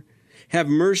displeasure. Have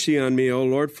mercy on me, O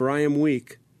Lord, for I am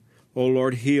weak. O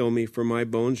Lord, heal me, for my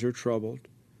bones are troubled.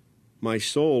 My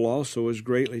soul also is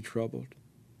greatly troubled.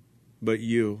 But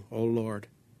you, O Lord,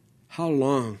 how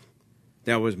long?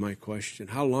 That was my question.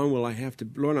 How long will I have to?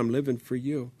 Lord, I'm living for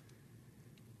you.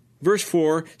 Verse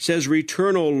 4 says,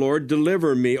 Return, O Lord,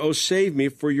 deliver me. O save me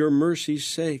for your mercy's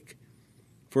sake.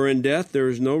 For in death there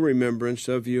is no remembrance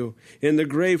of you. In the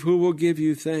grave who will give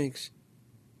you thanks?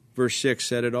 Verse 6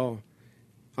 said it all.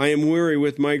 I am weary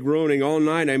with my groaning. All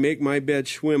night I make my bed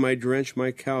swim. I drench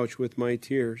my couch with my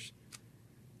tears.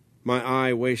 My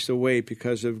eye wastes away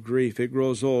because of grief. It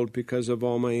grows old because of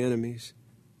all my enemies.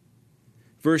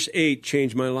 Verse 8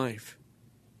 changed my life.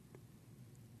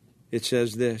 It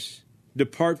says this,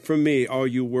 Depart from me, all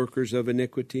you workers of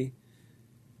iniquity,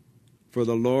 for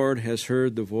the Lord has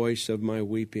heard the voice of my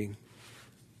weeping.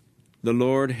 The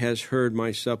Lord has heard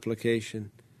my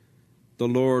supplication. The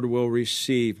Lord will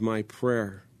receive my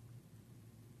prayer.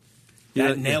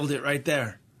 That nailed it right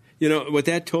there. What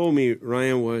that told me,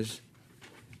 Ryan, was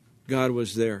God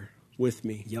was there with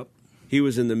me. Yep. He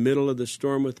was in the middle of the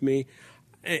storm with me.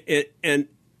 And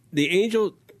the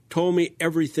angel told me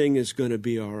everything is going to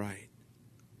be all right.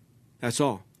 That's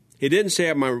all. He didn't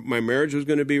say my marriage was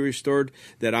going to be restored,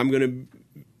 that I'm going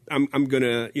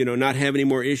to not have any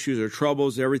more issues or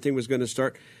troubles. Everything was going to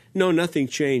start. No, nothing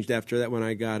changed after that when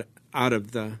I got out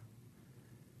of the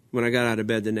when I got out of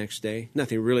bed the next day.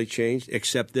 Nothing really changed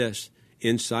except this.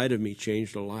 Inside of me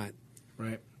changed a lot.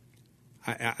 Right.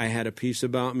 I had a peace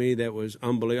about me that was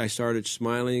unbelievable. I started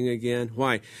smiling again.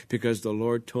 Why? Because the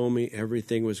Lord told me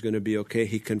everything was going to be okay.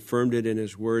 He confirmed it in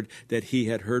His Word that He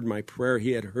had heard my prayer.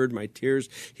 He had heard my tears.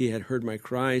 He had heard my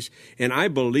cries. And I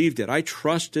believed it. I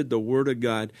trusted the Word of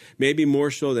God, maybe more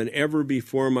so than ever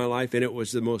before in my life, and it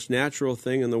was the most natural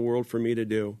thing in the world for me to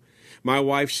do. My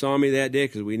wife saw me that day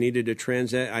because we needed to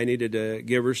transact. I needed to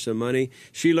give her some money.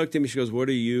 She looked at me. She goes, "What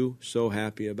are you so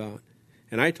happy about?"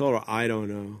 And I told her, "I don't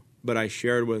know." But I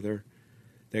shared with her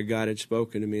that God had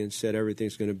spoken to me and said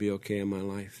everything's going to be okay in my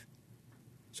life.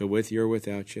 So with you or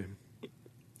without you.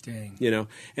 Dang. You know,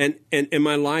 and in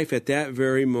my life at that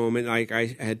very moment, like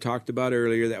I had talked about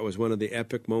earlier, that was one of the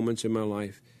epic moments in my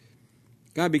life.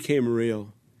 God became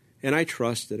real, and I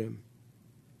trusted Him.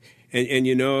 And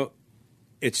you know,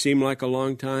 it seemed like a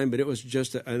long time, but it was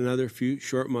just another few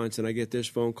short months, and I get this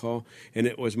phone call, and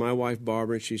it was my wife,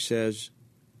 Barbara, and she says,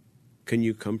 "Can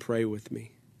you come pray with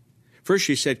me?" First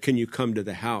she said, "Can you come to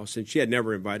the house?" And she had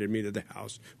never invited me to the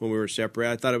house when we were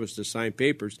separated. I thought it was to sign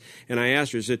papers. And I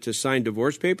asked her, "Is it to sign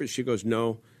divorce papers?" She goes,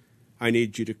 "No, I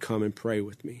need you to come and pray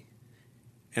with me."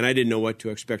 And I didn't know what to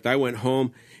expect. I went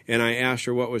home and I asked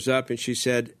her what was up, and she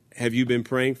said, "Have you been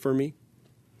praying for me?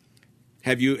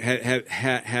 Have you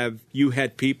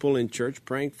had people in church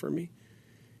praying for me?"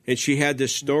 And she had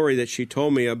this story that she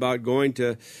told me about going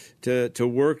to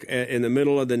work in the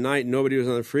middle of the night. Nobody was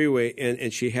on the freeway,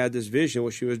 and she had this vision while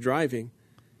she was driving.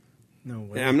 No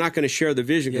way. And I'm not going to share the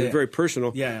vision because it's very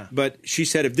personal. Yeah. But she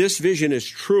said, if this vision is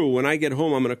true, when I get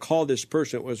home, I'm going to call this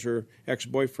person. It was her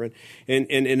ex-boyfriend. And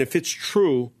if it's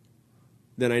true,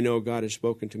 then I know God has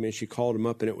spoken to me. And she called him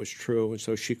up, and it was true. And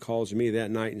so she calls me that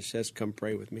night and says, "Come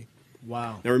pray with me."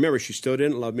 Wow. Now remember, she still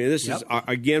didn't love me. And this is,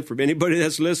 again, for anybody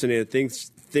that's listening,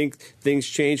 things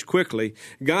change quickly.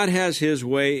 God has His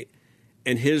way,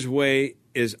 and His way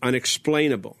is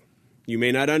unexplainable. You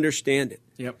may not understand it.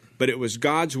 Yep. But it was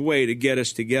God's way to get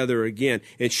us together again.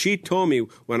 And she told me,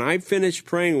 when I finished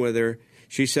praying with her,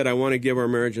 she said, "I want to give our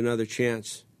marriage another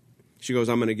chance." She goes,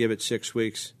 "I'm going to give it 6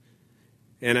 weeks."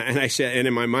 And I said, and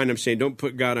in my mind I'm saying, don't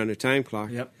put God on a time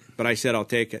clock. Yep. But I said, I'll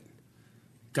take it.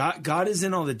 God is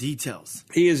in all the details.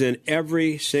 He is in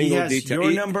every single detail. He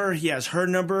has your number, He has her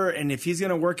number, and if He's going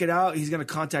to work it out, He's going to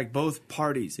contact both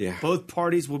parties. Yeah. Both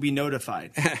parties will be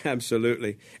notified.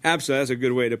 Absolutely. That's a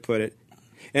good way to put it.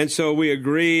 And so we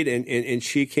agreed, and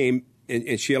she came,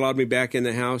 and she allowed me back in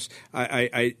the house.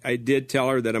 I did tell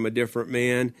her that I'm a different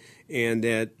man, and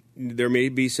that there may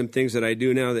be some things that I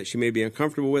do now that she may be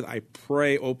uncomfortable with. I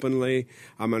pray openly.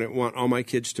 I'm going to want all my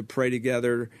kids to pray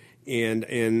together.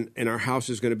 And our house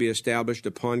is going to be established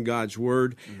upon God's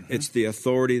Word. Mm-hmm. It's the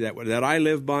authority that I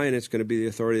live by, and it's going to be the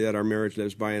authority that our marriage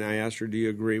lives by. And I asked her, "Do you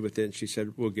agree with it?" And she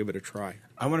said, "We'll give it a try."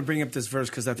 I want to bring up this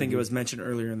verse because I think it was mentioned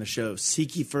earlier in the show.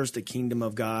 "Seek ye first the kingdom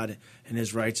of God and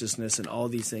His righteousness, and all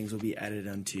these things will be added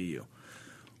unto you."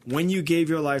 When you gave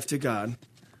your life to God,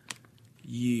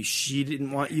 she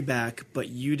didn't want you back, but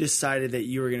you decided that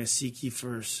you were going to seek ye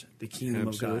first the kingdom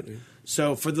of God.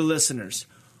 So for the listeners,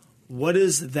 what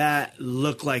does that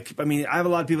look like? I mean, I have a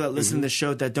lot of people that listen to the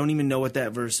show that don't even know what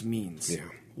that verse means. Yeah.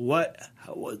 What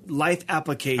life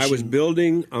application? I was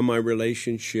building on my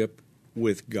relationship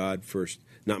with God first,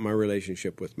 not my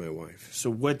relationship with my wife. So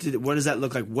what does that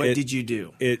look like? What did you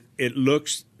do? It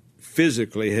looks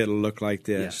physically, it'll look like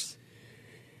this. Yes.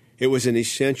 It was an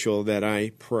essential that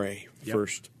I pray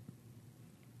first.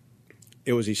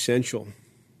 It was essential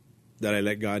that I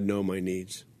let God know my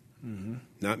needs,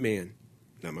 not man.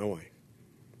 Not my wife.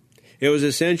 It was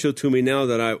essential to me now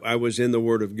that I was in the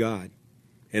Word of God,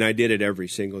 and I did it every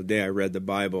single day. I read the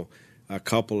Bible a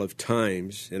couple of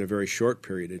times in a very short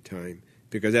period of time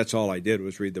because that's all I did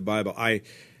was read the Bible. I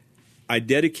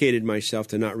dedicated myself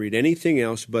to not read anything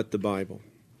else but the Bible.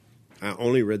 I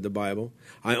only read the Bible.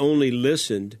 I only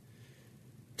listened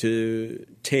to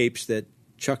tapes that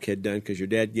Chuck had done because your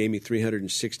dad gave me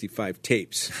 365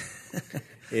 tapes.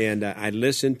 And I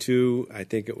listened to, I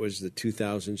think it was the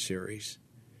 2000 series,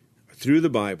 through the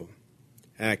Bible.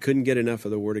 And I couldn't get enough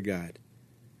of the Word of God.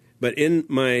 But in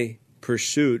my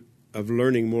pursuit of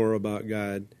learning more about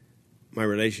God, my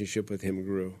relationship with Him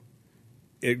grew.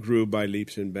 It grew by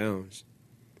leaps and bounds.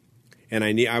 And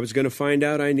I was going to find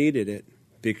out I needed it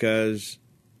because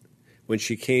when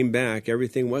she came back,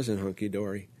 everything wasn't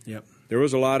hunky-dory. Yep. There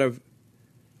was a lot of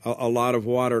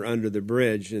water under the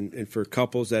bridge, and for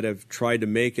couples that have tried to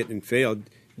make it and failed,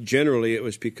 generally it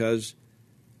was because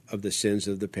of the sins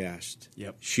of the past.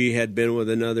 Yep. She had been with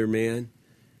another man.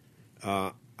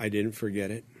 I didn't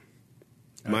forget it.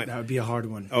 That would be a hard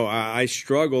one. Oh, I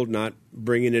struggled not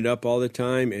bringing it up all the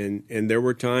time, and there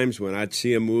were times when I'd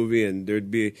see a movie and there'd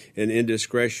be an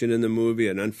indiscretion in the movie,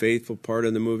 an unfaithful part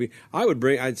in the movie.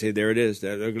 I'd say, there it is.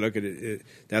 Look at it.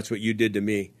 That's what you did to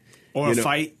me. Or a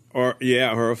fight. Or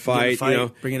a fight.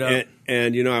 Bring it up.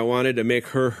 And I wanted to make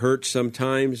her hurt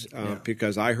sometimes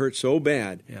because I hurt so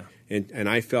bad, and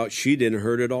I felt she didn't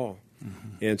hurt at all,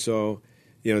 and so.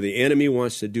 The enemy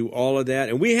wants to do all of that.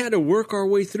 And we had to work our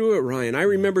way through it, Ryan. I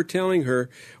remember telling her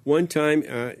one time,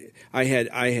 I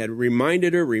had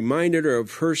reminded her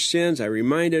of her sins. I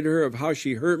reminded her of how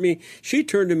she hurt me. She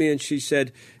turned to me and she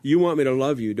said, "You want me to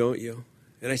love you, don't you?"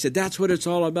 And I said, "That's what it's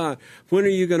all about. When are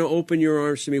you going to open your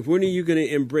arms to me? When are you going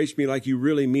to embrace me like you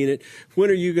really mean it? When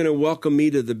are you going to welcome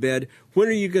me to the bed? When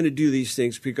are you going to do these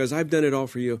things? Because I've done it all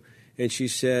for you." And she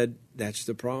said, "That's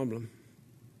the problem."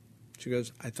 She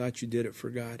goes, "I thought you did it for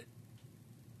God."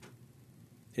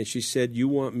 And she said, "You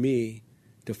want me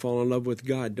to fall in love with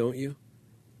God, don't you?"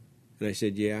 And I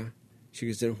said, "Yeah." She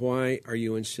goes, "Then why are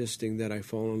you insisting that I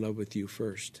fall in love with you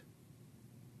first?"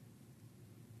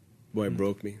 Boy, it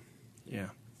broke me. Yeah.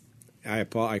 I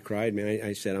cried, man.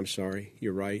 I said, "I'm sorry.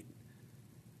 You're right.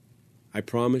 I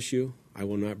promise you I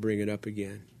will not bring it up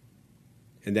again."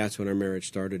 And that's when our marriage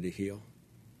started to heal.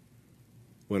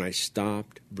 When I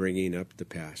stopped bringing up the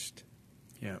past.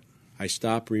 Yeah. I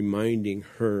stopped reminding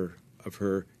her of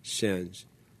her sins.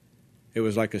 It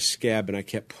was like a scab, and I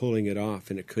kept pulling it off,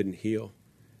 and it couldn't heal.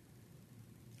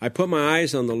 I put my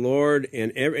eyes on the Lord,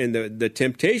 and the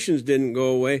temptations didn't go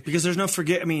away. Because there's no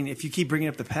if you keep bringing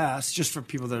up the past, just for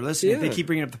people that are listening, if they keep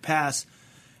bringing up the past,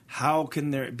 how can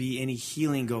there be any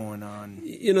healing going on?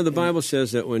 The Bible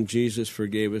says that when Jesus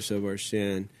forgave us of our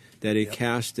sin, that he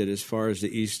cast it as far as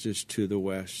the east is to the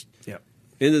west. Yep.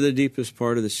 Into the deepest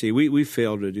part of the sea. We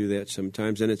fail to do that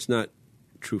sometimes, and it's not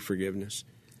true forgiveness.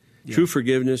 Yeah. True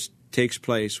forgiveness takes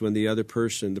place when the other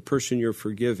person, the person you're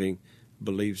forgiving,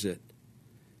 believes it.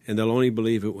 And they'll only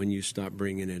believe it when you stop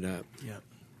bringing it up. Yeah.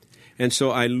 And so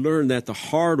I learned that the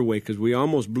hard way, because we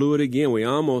almost blew it again. We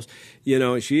almost,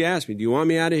 she asked me, "Do you want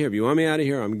me out of here? If you want me out of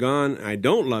here, I'm gone. I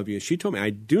don't love you." She told me, "I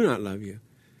do not love you."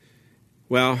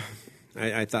 Well,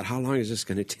 I thought, how long is this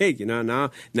going to take?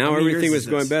 Now everything was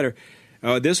going better.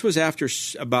 This was after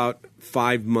about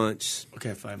 5 months.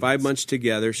 Okay, 5 months. 5 months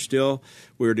together. Still,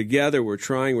 we were together. We're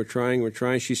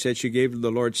trying. She said she gave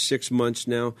the Lord 6 months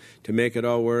now to make it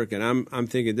all work, and I'm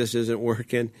thinking this isn't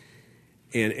working.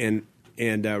 And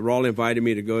Raul invited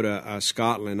me to go to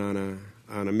Scotland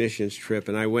on a missions trip,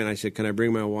 and I went. I said, "Can I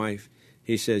bring my wife?"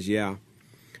 He says, "Yeah."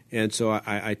 And so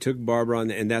I took Barbara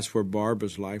on, and that's where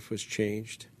Barbara's life was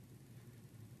changed.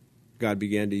 God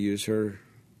began to use her.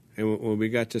 And when we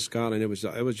got to Scotland, it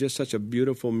was just such a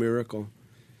beautiful miracle.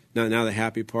 Now the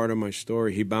happy part of my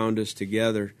story, he bound us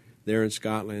together there in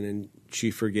Scotland, and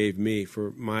she forgave me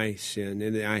for my sin,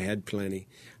 and I had plenty.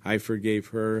 I forgave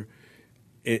her.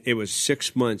 It was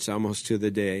 6 months almost to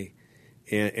the day,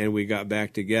 and we got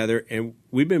back together, and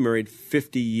we've been married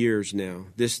 50 years now.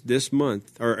 This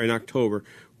month, or in October,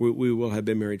 we will have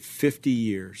been married 50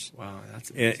 years. Wow,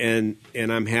 that's amazing.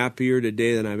 And I'm happier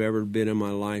today than I've ever been in my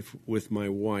life with my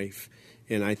wife.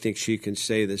 And I think she can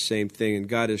say the same thing. And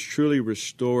God has truly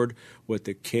restored what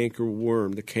the canker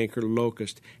worm, the canker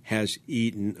locust, has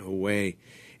eaten away.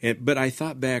 But I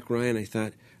thought back, Ryan,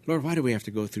 Lord, why do we have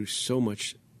to go through so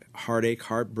much heartache,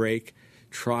 heartbreak,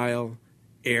 trial,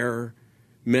 error,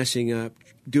 messing up,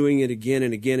 doing it again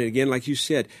and again and again? Like you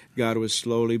said, God was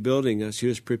slowly building us. He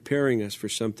was preparing us for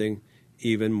something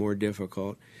even more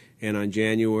difficult. And on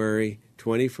January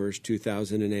 21st,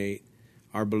 2008,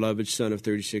 our beloved son of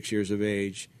 36 years of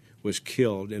age was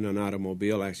killed in an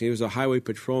automobile accident. He was a highway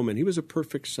patrolman. He was a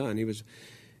perfect son.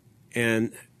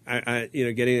 Getting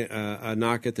a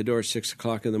knock at the door at 6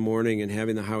 o'clock in the morning and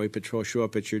having the highway patrol show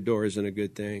up at your door isn't a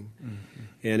good thing. Mm-hmm.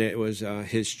 And it was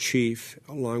his chief,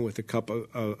 along with a couple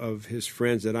of his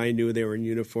friends that I knew. They were in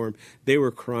uniform. They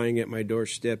were crying at my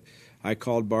doorstep. I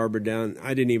called Barbara down.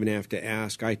 I didn't even have to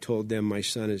ask. I told them my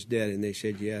son is dead, and they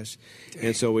said yes. Dang.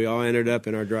 And so we all ended up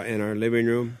in our living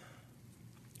room.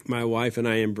 My wife and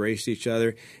I embraced each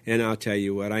other, and I'll tell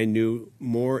you what, I knew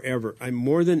more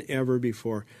than ever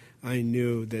before, I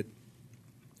knew that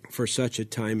for such a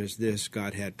time as this,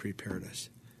 God had prepared us.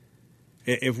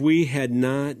 If we had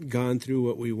not gone through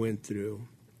what we went through,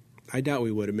 I doubt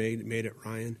we would have made it,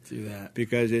 Ryan. Through that.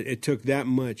 Because it took that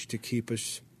much to keep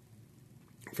us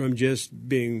from just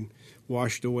being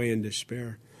washed away in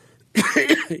despair.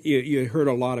 You heard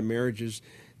a lot of marriages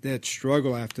that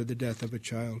struggle after the death of a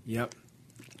child. Yep.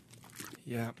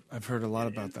 Yeah, I've heard a lot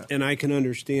about that. And I can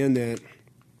understand that.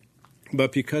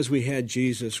 But because we had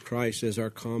Jesus Christ as our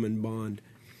common bond,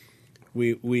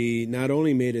 we not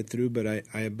only made it through, but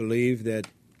I believe that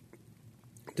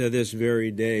to this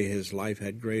very day his life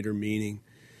had greater meaning,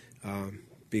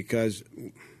 because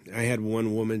I had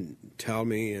one woman tell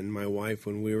me, and my wife,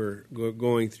 when we were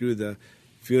going through the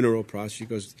funeral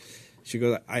process, she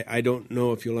goes, I don't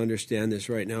know if you'll understand this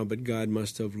right now, but God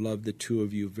must have loved the two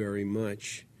of you very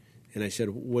much. And I said,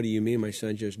 what do you mean? My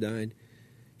son just died.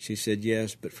 She said,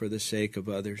 yes, but for the sake of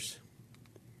others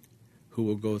who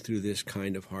will go through this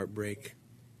kind of heartbreak.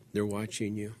 They're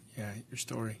watching you. Yeah, your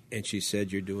story. And she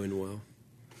said, you're doing well.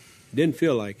 Didn't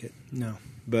feel like it. No.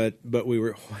 But we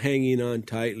were hanging on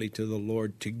tightly to the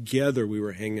Lord. Together we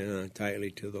were hanging on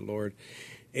tightly to the Lord.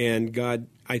 And God,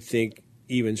 I think,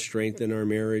 even strengthened our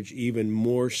marriage even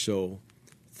more so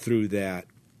through that.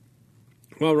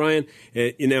 Well, Ryan,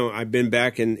 I've been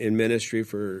back in ministry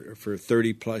for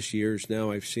 30-plus years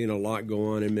now. I've seen a lot go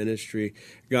on in ministry.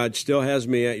 God still has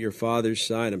me at your father's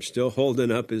side. I'm still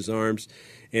holding up his arms.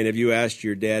 And if you asked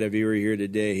your dad if he were here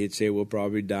today, he'd say we'll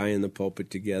probably die in the pulpit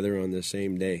together on the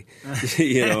same day.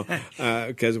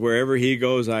 Because wherever he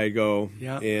goes, I go.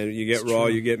 Yep. And you get Raw,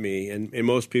 you get me. And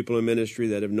most people in ministry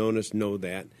that have known us know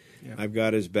that. Yep. I've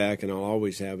got his back, and I'll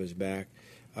always have his back.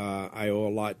 I owe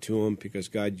a lot to him because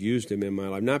God used him in my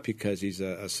life. Not because he's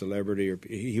a celebrity, or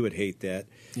he would hate that.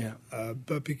 Yeah,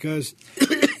 but because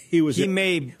people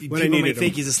may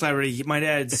think he's a celebrity. He might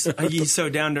add, he's so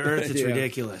down to earth, it's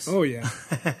ridiculous. Oh, yeah.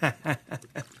 I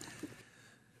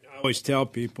always tell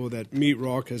people that meet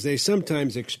Raw because they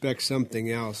sometimes expect something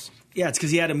else. Yeah, it's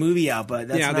because he had a movie out, but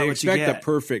that's not what you get. Yeah, they expect a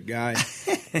perfect guy.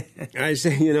 I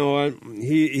say, you know what?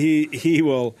 He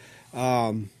will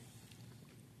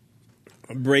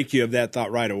break you of that thought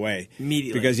right away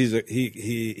immediately, because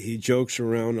he jokes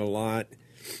around a lot,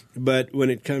 but when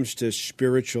it comes to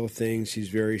spiritual things, he's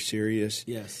very serious.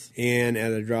 Yes, and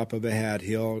at a drop of a hat,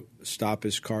 he'll stop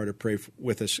his car to pray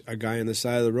with a guy on the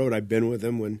side of the road. I've been with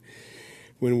him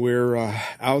when we're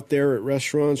out there at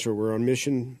restaurants or we're on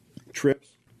mission trips,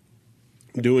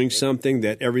 doing something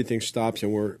that everything stops,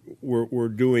 and we're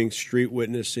doing street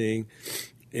witnessing,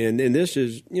 and this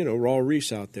is Raul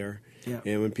Ries out there. Yeah.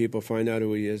 And when people find out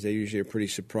who he is, they usually are pretty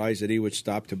surprised that he would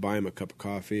stop to buy him a cup of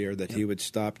coffee, or that he would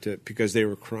stop because they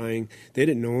were crying. They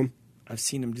didn't know him. I've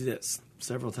seen him do this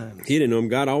several times. He didn't know him.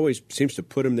 God always seems to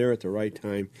put him there at the right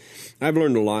time. I've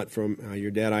learned a lot from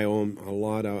your dad. I owe him a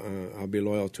lot. I'll be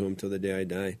loyal to him till the day I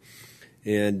die.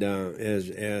 And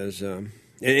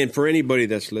and for anybody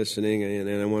that's listening,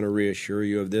 and I want to reassure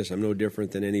you of this, I'm no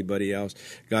different than anybody else.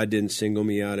 God didn't single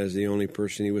me out as the only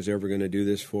person he was ever going to do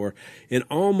this for. In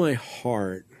all my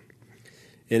heart,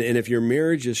 and if your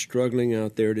marriage is struggling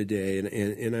out there today,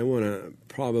 and I want to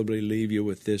probably leave you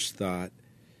with this thought,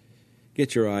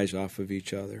 get your eyes off of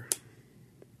each other.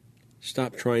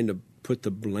 Stop trying to put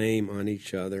the blame on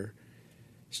each other.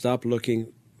 Stop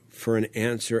looking for an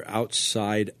answer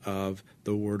outside of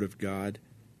the Word of God.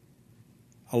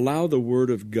 Allow the Word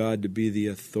of God to be the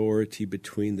authority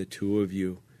between the two of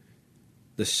you,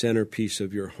 the centerpiece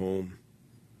of your home.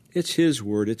 It's His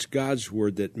Word, it's God's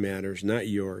Word that matters, not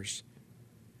yours.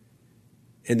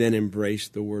 And then embrace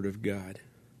the Word of God.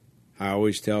 I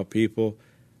always tell people,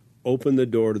 open the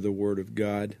door to the Word of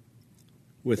God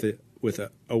with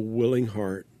a willing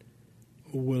heart,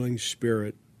 a willing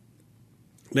spirit.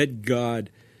 Let God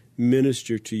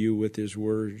minister to you with His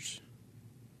words.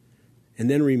 And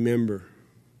then remember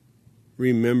where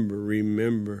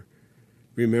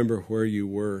you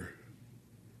were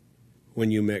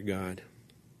when you met God.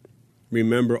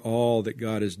 Remember all that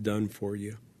God has done for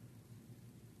you.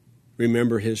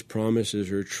 Remember His promises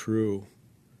are true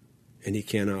and He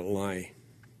cannot lie.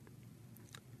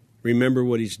 Remember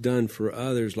what He's done for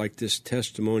others, like this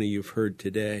testimony you've heard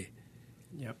today.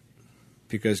 Yep.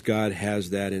 Because God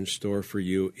has that in store for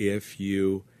you if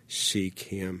you seek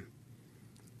Him.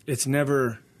 It's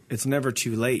never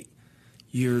too late.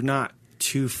 You're not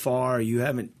too far. You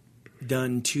haven't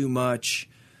done too much.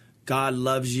 God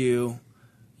loves you.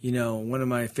 One of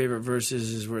my favorite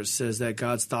verses is where it says that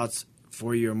God's thoughts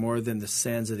for you are more than the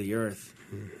sands of the earth.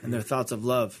 Mm-hmm. And they're thoughts of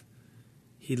love.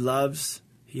 He loves.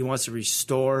 He wants to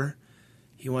restore.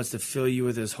 He wants to fill you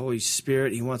with His Holy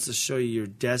Spirit. He wants to show you your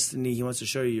destiny. He wants to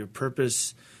show you your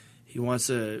purpose. He wants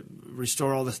to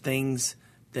restore all the things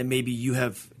that maybe you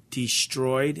have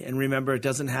destroyed. And remember, it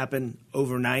doesn't happen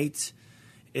overnight.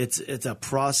 It's a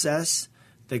process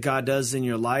that God does in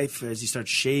your life as He starts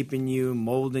shaping you,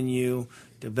 molding you,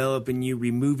 developing you,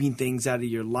 removing things out of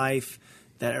your life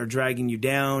that are dragging you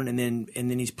down, and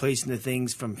then He's placing the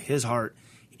things from His heart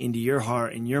into your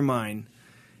heart and your mind.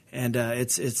 And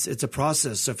it's a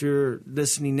process. So if you're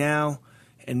listening now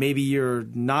and maybe you're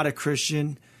not a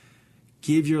Christian,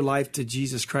 give your life to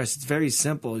Jesus Christ. It's very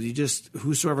simple. You just,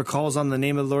 whosoever calls on the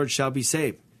name of the Lord shall be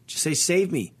saved. Just say,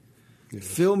 save me. Yes.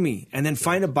 Fill me, and then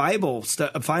find a Bible.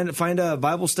 Find a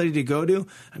Bible study to go to.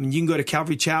 I mean, you can go to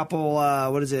Calvary Chapel.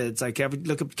 What is it? It's like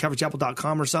look up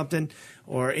calvarychapel.com or something,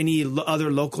 or any other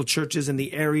local churches in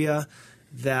the area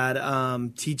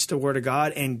that teach the Word of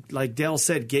God. And like Dale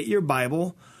said, get your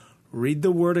Bible, read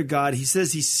the Word of God. He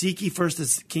says he seek ye first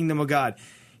the kingdom of God.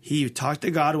 He talked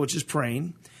to God, which is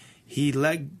praying. He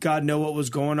let God know what was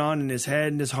going on in his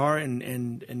head and his heart,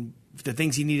 and the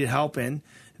things he needed help in.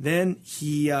 Then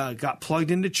he got plugged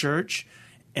into church,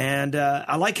 and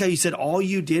I like how you said all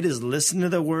you did is listen to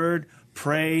the Word,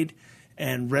 prayed,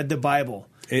 and read the Bible.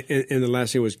 And the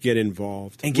last thing was get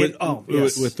involved and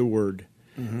with the Word.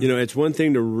 Mm-hmm. You know, it's one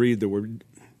thing to read the Word.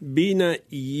 Be not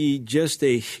ye just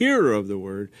a hearer of the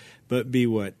Word, but be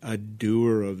what? A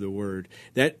doer of the Word.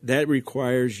 That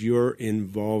requires your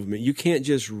involvement. You can't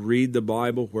just read the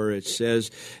Bible where it says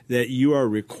that you are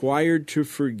required to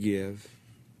forgive.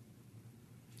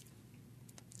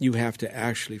 You have to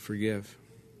actually forgive.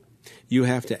 You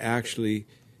have to actually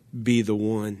be the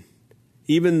one.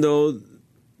 Even though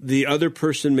the other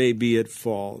person may be at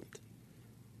fault,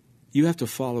 you have to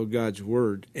follow God's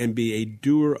Word and be a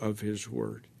doer of His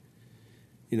Word.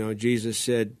 You know, Jesus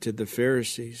said to the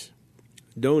Pharisees,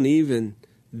 don't even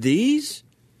these,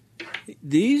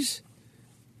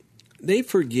 they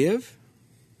forgive.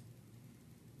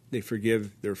 They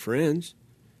forgive their friends,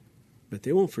 but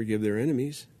they won't forgive their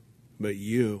enemies. But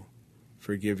you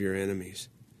forgive your enemies.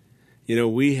 You know,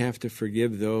 we have to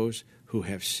forgive those who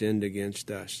have sinned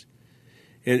against us.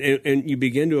 And you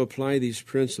begin to apply these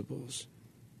principles.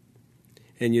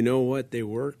 And you know what? They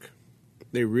work.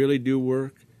 They really do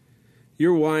work.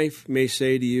 Your wife may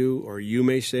say to you, or you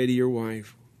may say to your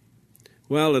wife,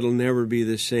 well, it'll never be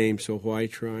the same, so why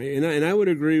try? And I would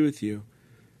agree with you.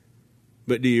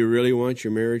 But do you really want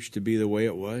your marriage to be the way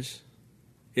it was?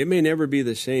 It may never be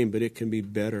the same, but it can be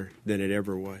better than it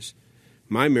ever was.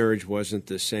 My marriage wasn't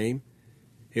the same.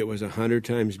 It was 100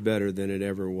 times better than it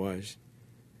ever was.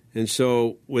 And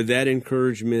so with that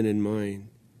encouragement in mind,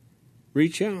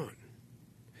 reach out.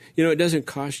 You know, it doesn't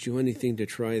cost you anything to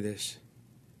try this.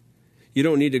 You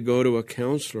don't need to go to a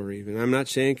counselor even. I'm not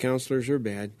saying counselors are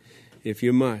bad if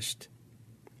you must.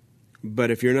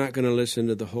 But if you're not going to listen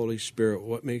to the Holy Spirit,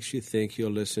 what makes you think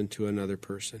you'll listen to another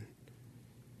person?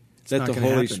 Let the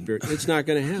Holy Spirit. It's not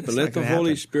going to happen. Let the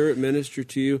Holy Spirit minister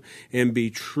to you and be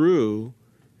true.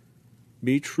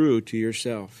 Be true to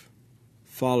yourself.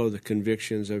 Follow the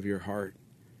convictions of your heart.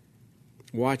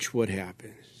 Watch what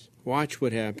happens. Watch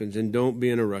what happens, and don't be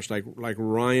in a rush. Like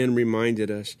Ryan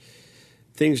reminded us,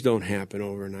 things don't happen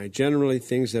overnight. Generally,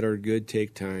 things that are good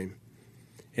take time.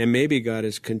 And maybe God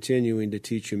is continuing to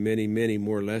teach you many, many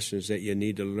more lessons that you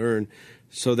need to learn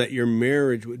so that your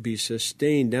marriage would be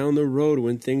sustained down the road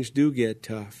when things do get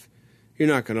tough. You're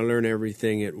not going to learn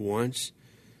everything at once.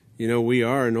 You know, we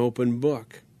are an open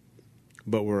book,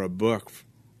 but we're a book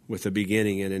with a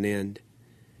beginning and an end.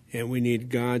 And we need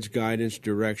God's guidance,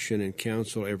 direction, and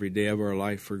counsel every day of our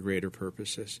life for greater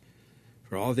purposes.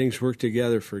 For all things work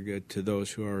together for good to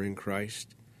those who are in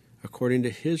Christ, according to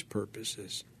His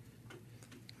purposes.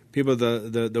 People,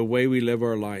 the way we live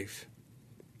our life,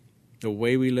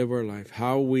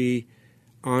 how we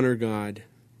honor God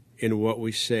in what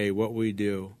we say, what we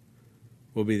do,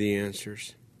 will be the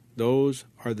answers. Those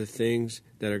are the things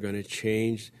that are going to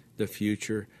change the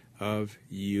future of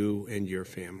you and your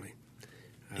family.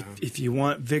 If you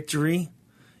want victory,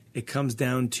 it comes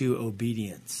down to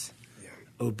obedience. Yeah.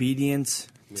 Obedience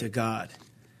to God.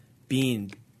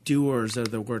 Being doers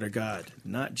of the Word of God,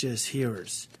 not just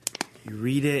hearers. You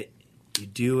read it, you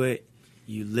do it,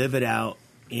 you live it out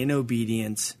in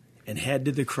obedience, and head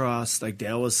to the cross, like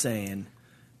Dale was saying,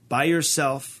 by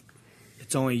yourself.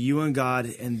 It's only you and God,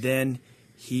 and then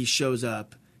He shows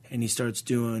up and He starts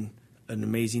doing an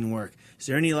amazing work. Is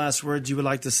there any last words you would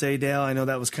like to say, Dale? I know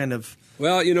that was kind of...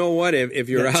 Well, you know what? If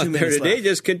you're out there today,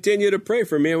 just continue to pray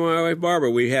for me and my wife,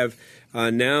 Barbara. We have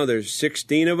now there's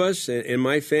 16 of us in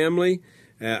my family.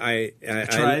 A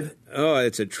tribe?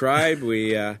 It's a tribe.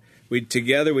 We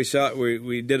together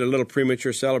we did a little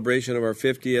premature celebration of our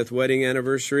 50th wedding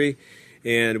anniversary,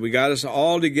 and we got us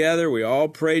all together. We all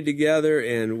prayed together,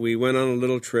 and we went on a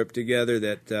little trip together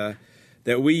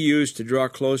that we used to draw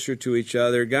closer to each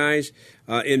other. Guys,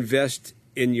 invest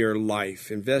in your life.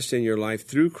 Invest in your life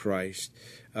through Christ.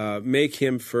 Make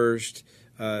Him first.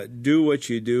 Do what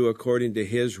you do according to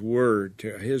His Word.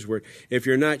 If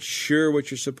you're not sure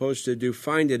what you're supposed to do,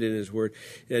 find it in His Word.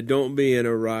 Don't be in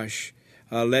a rush.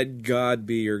 Let God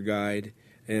be your guide,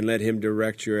 and let Him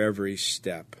direct your every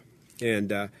step.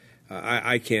 And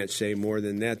I can't say more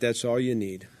than that. That's all you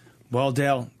need. Well,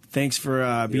 Dale, thanks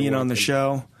for being on the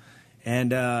show.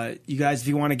 And you guys, if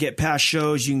you want to get past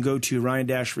shows, you can go to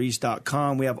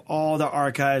ryan-reese.com. We have all the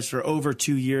archives for over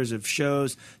 2 years of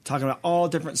shows talking about all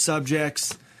different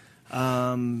subjects.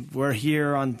 We're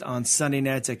here on Sunday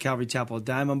nights at Calvary Chapel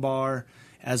Diamond Bar,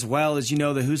 as well as, the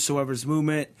Whosoever's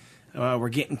Movement. We're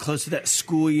getting close to that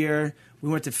school year. We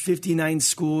went to 59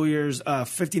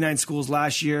 schools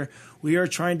last year. We are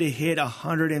trying to hit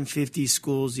 150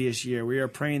 schools this year. We are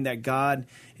praying that God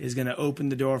is going to open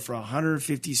the door for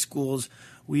 150 schools.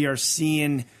 We are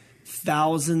seeing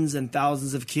thousands and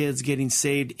thousands of kids getting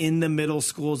saved in the middle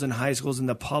schools and high schools in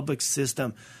the public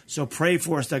system. So pray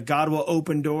for us that God will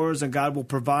open doors and God will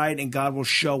provide and God will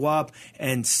show up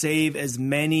and save as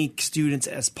many students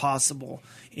as possible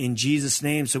in Jesus'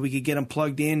 name, so we could get them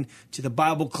plugged in to the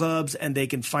Bible clubs and they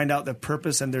can find out their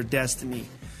purpose and their destiny.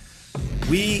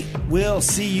 We will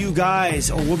see you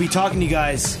guys, or we'll be talking to you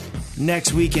guys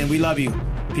next weekend. We love you.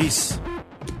 Peace.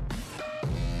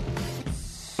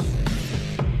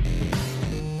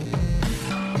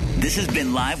 This has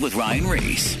been Live with Ryan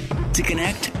Reese. To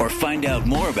connect or find out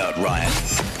more about Ryan,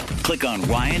 click on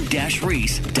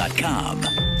ryan-reese.com.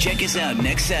 Check us out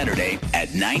next Saturday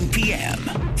at 9 p.m.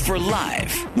 for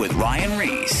Live with Ryan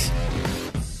Reese.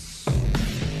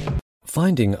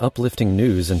 Finding uplifting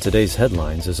news in today's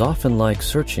headlines is often like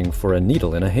searching for a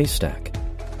needle in a haystack.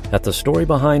 At the Story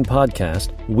Behind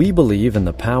podcast, we believe in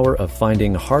the power of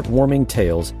finding heartwarming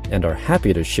tales and are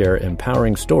happy to share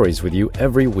empowering stories with you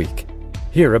every week.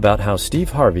 Hear about how Steve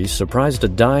Harvey surprised a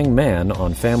dying man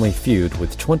on Family Feud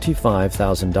with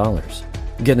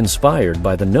 $25,000. Get inspired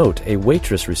by the note a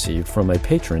waitress received from a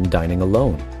patron dining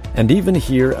alone. And even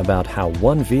hear about how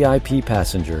one VIP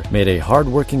passenger made a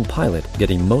hardworking pilot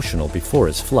get emotional before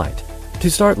his flight. To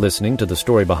start listening to the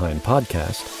Story Behind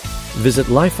podcast, visit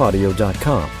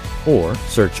lifeaudio.com or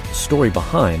search Story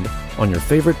Behind on your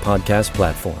favorite podcast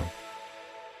platform.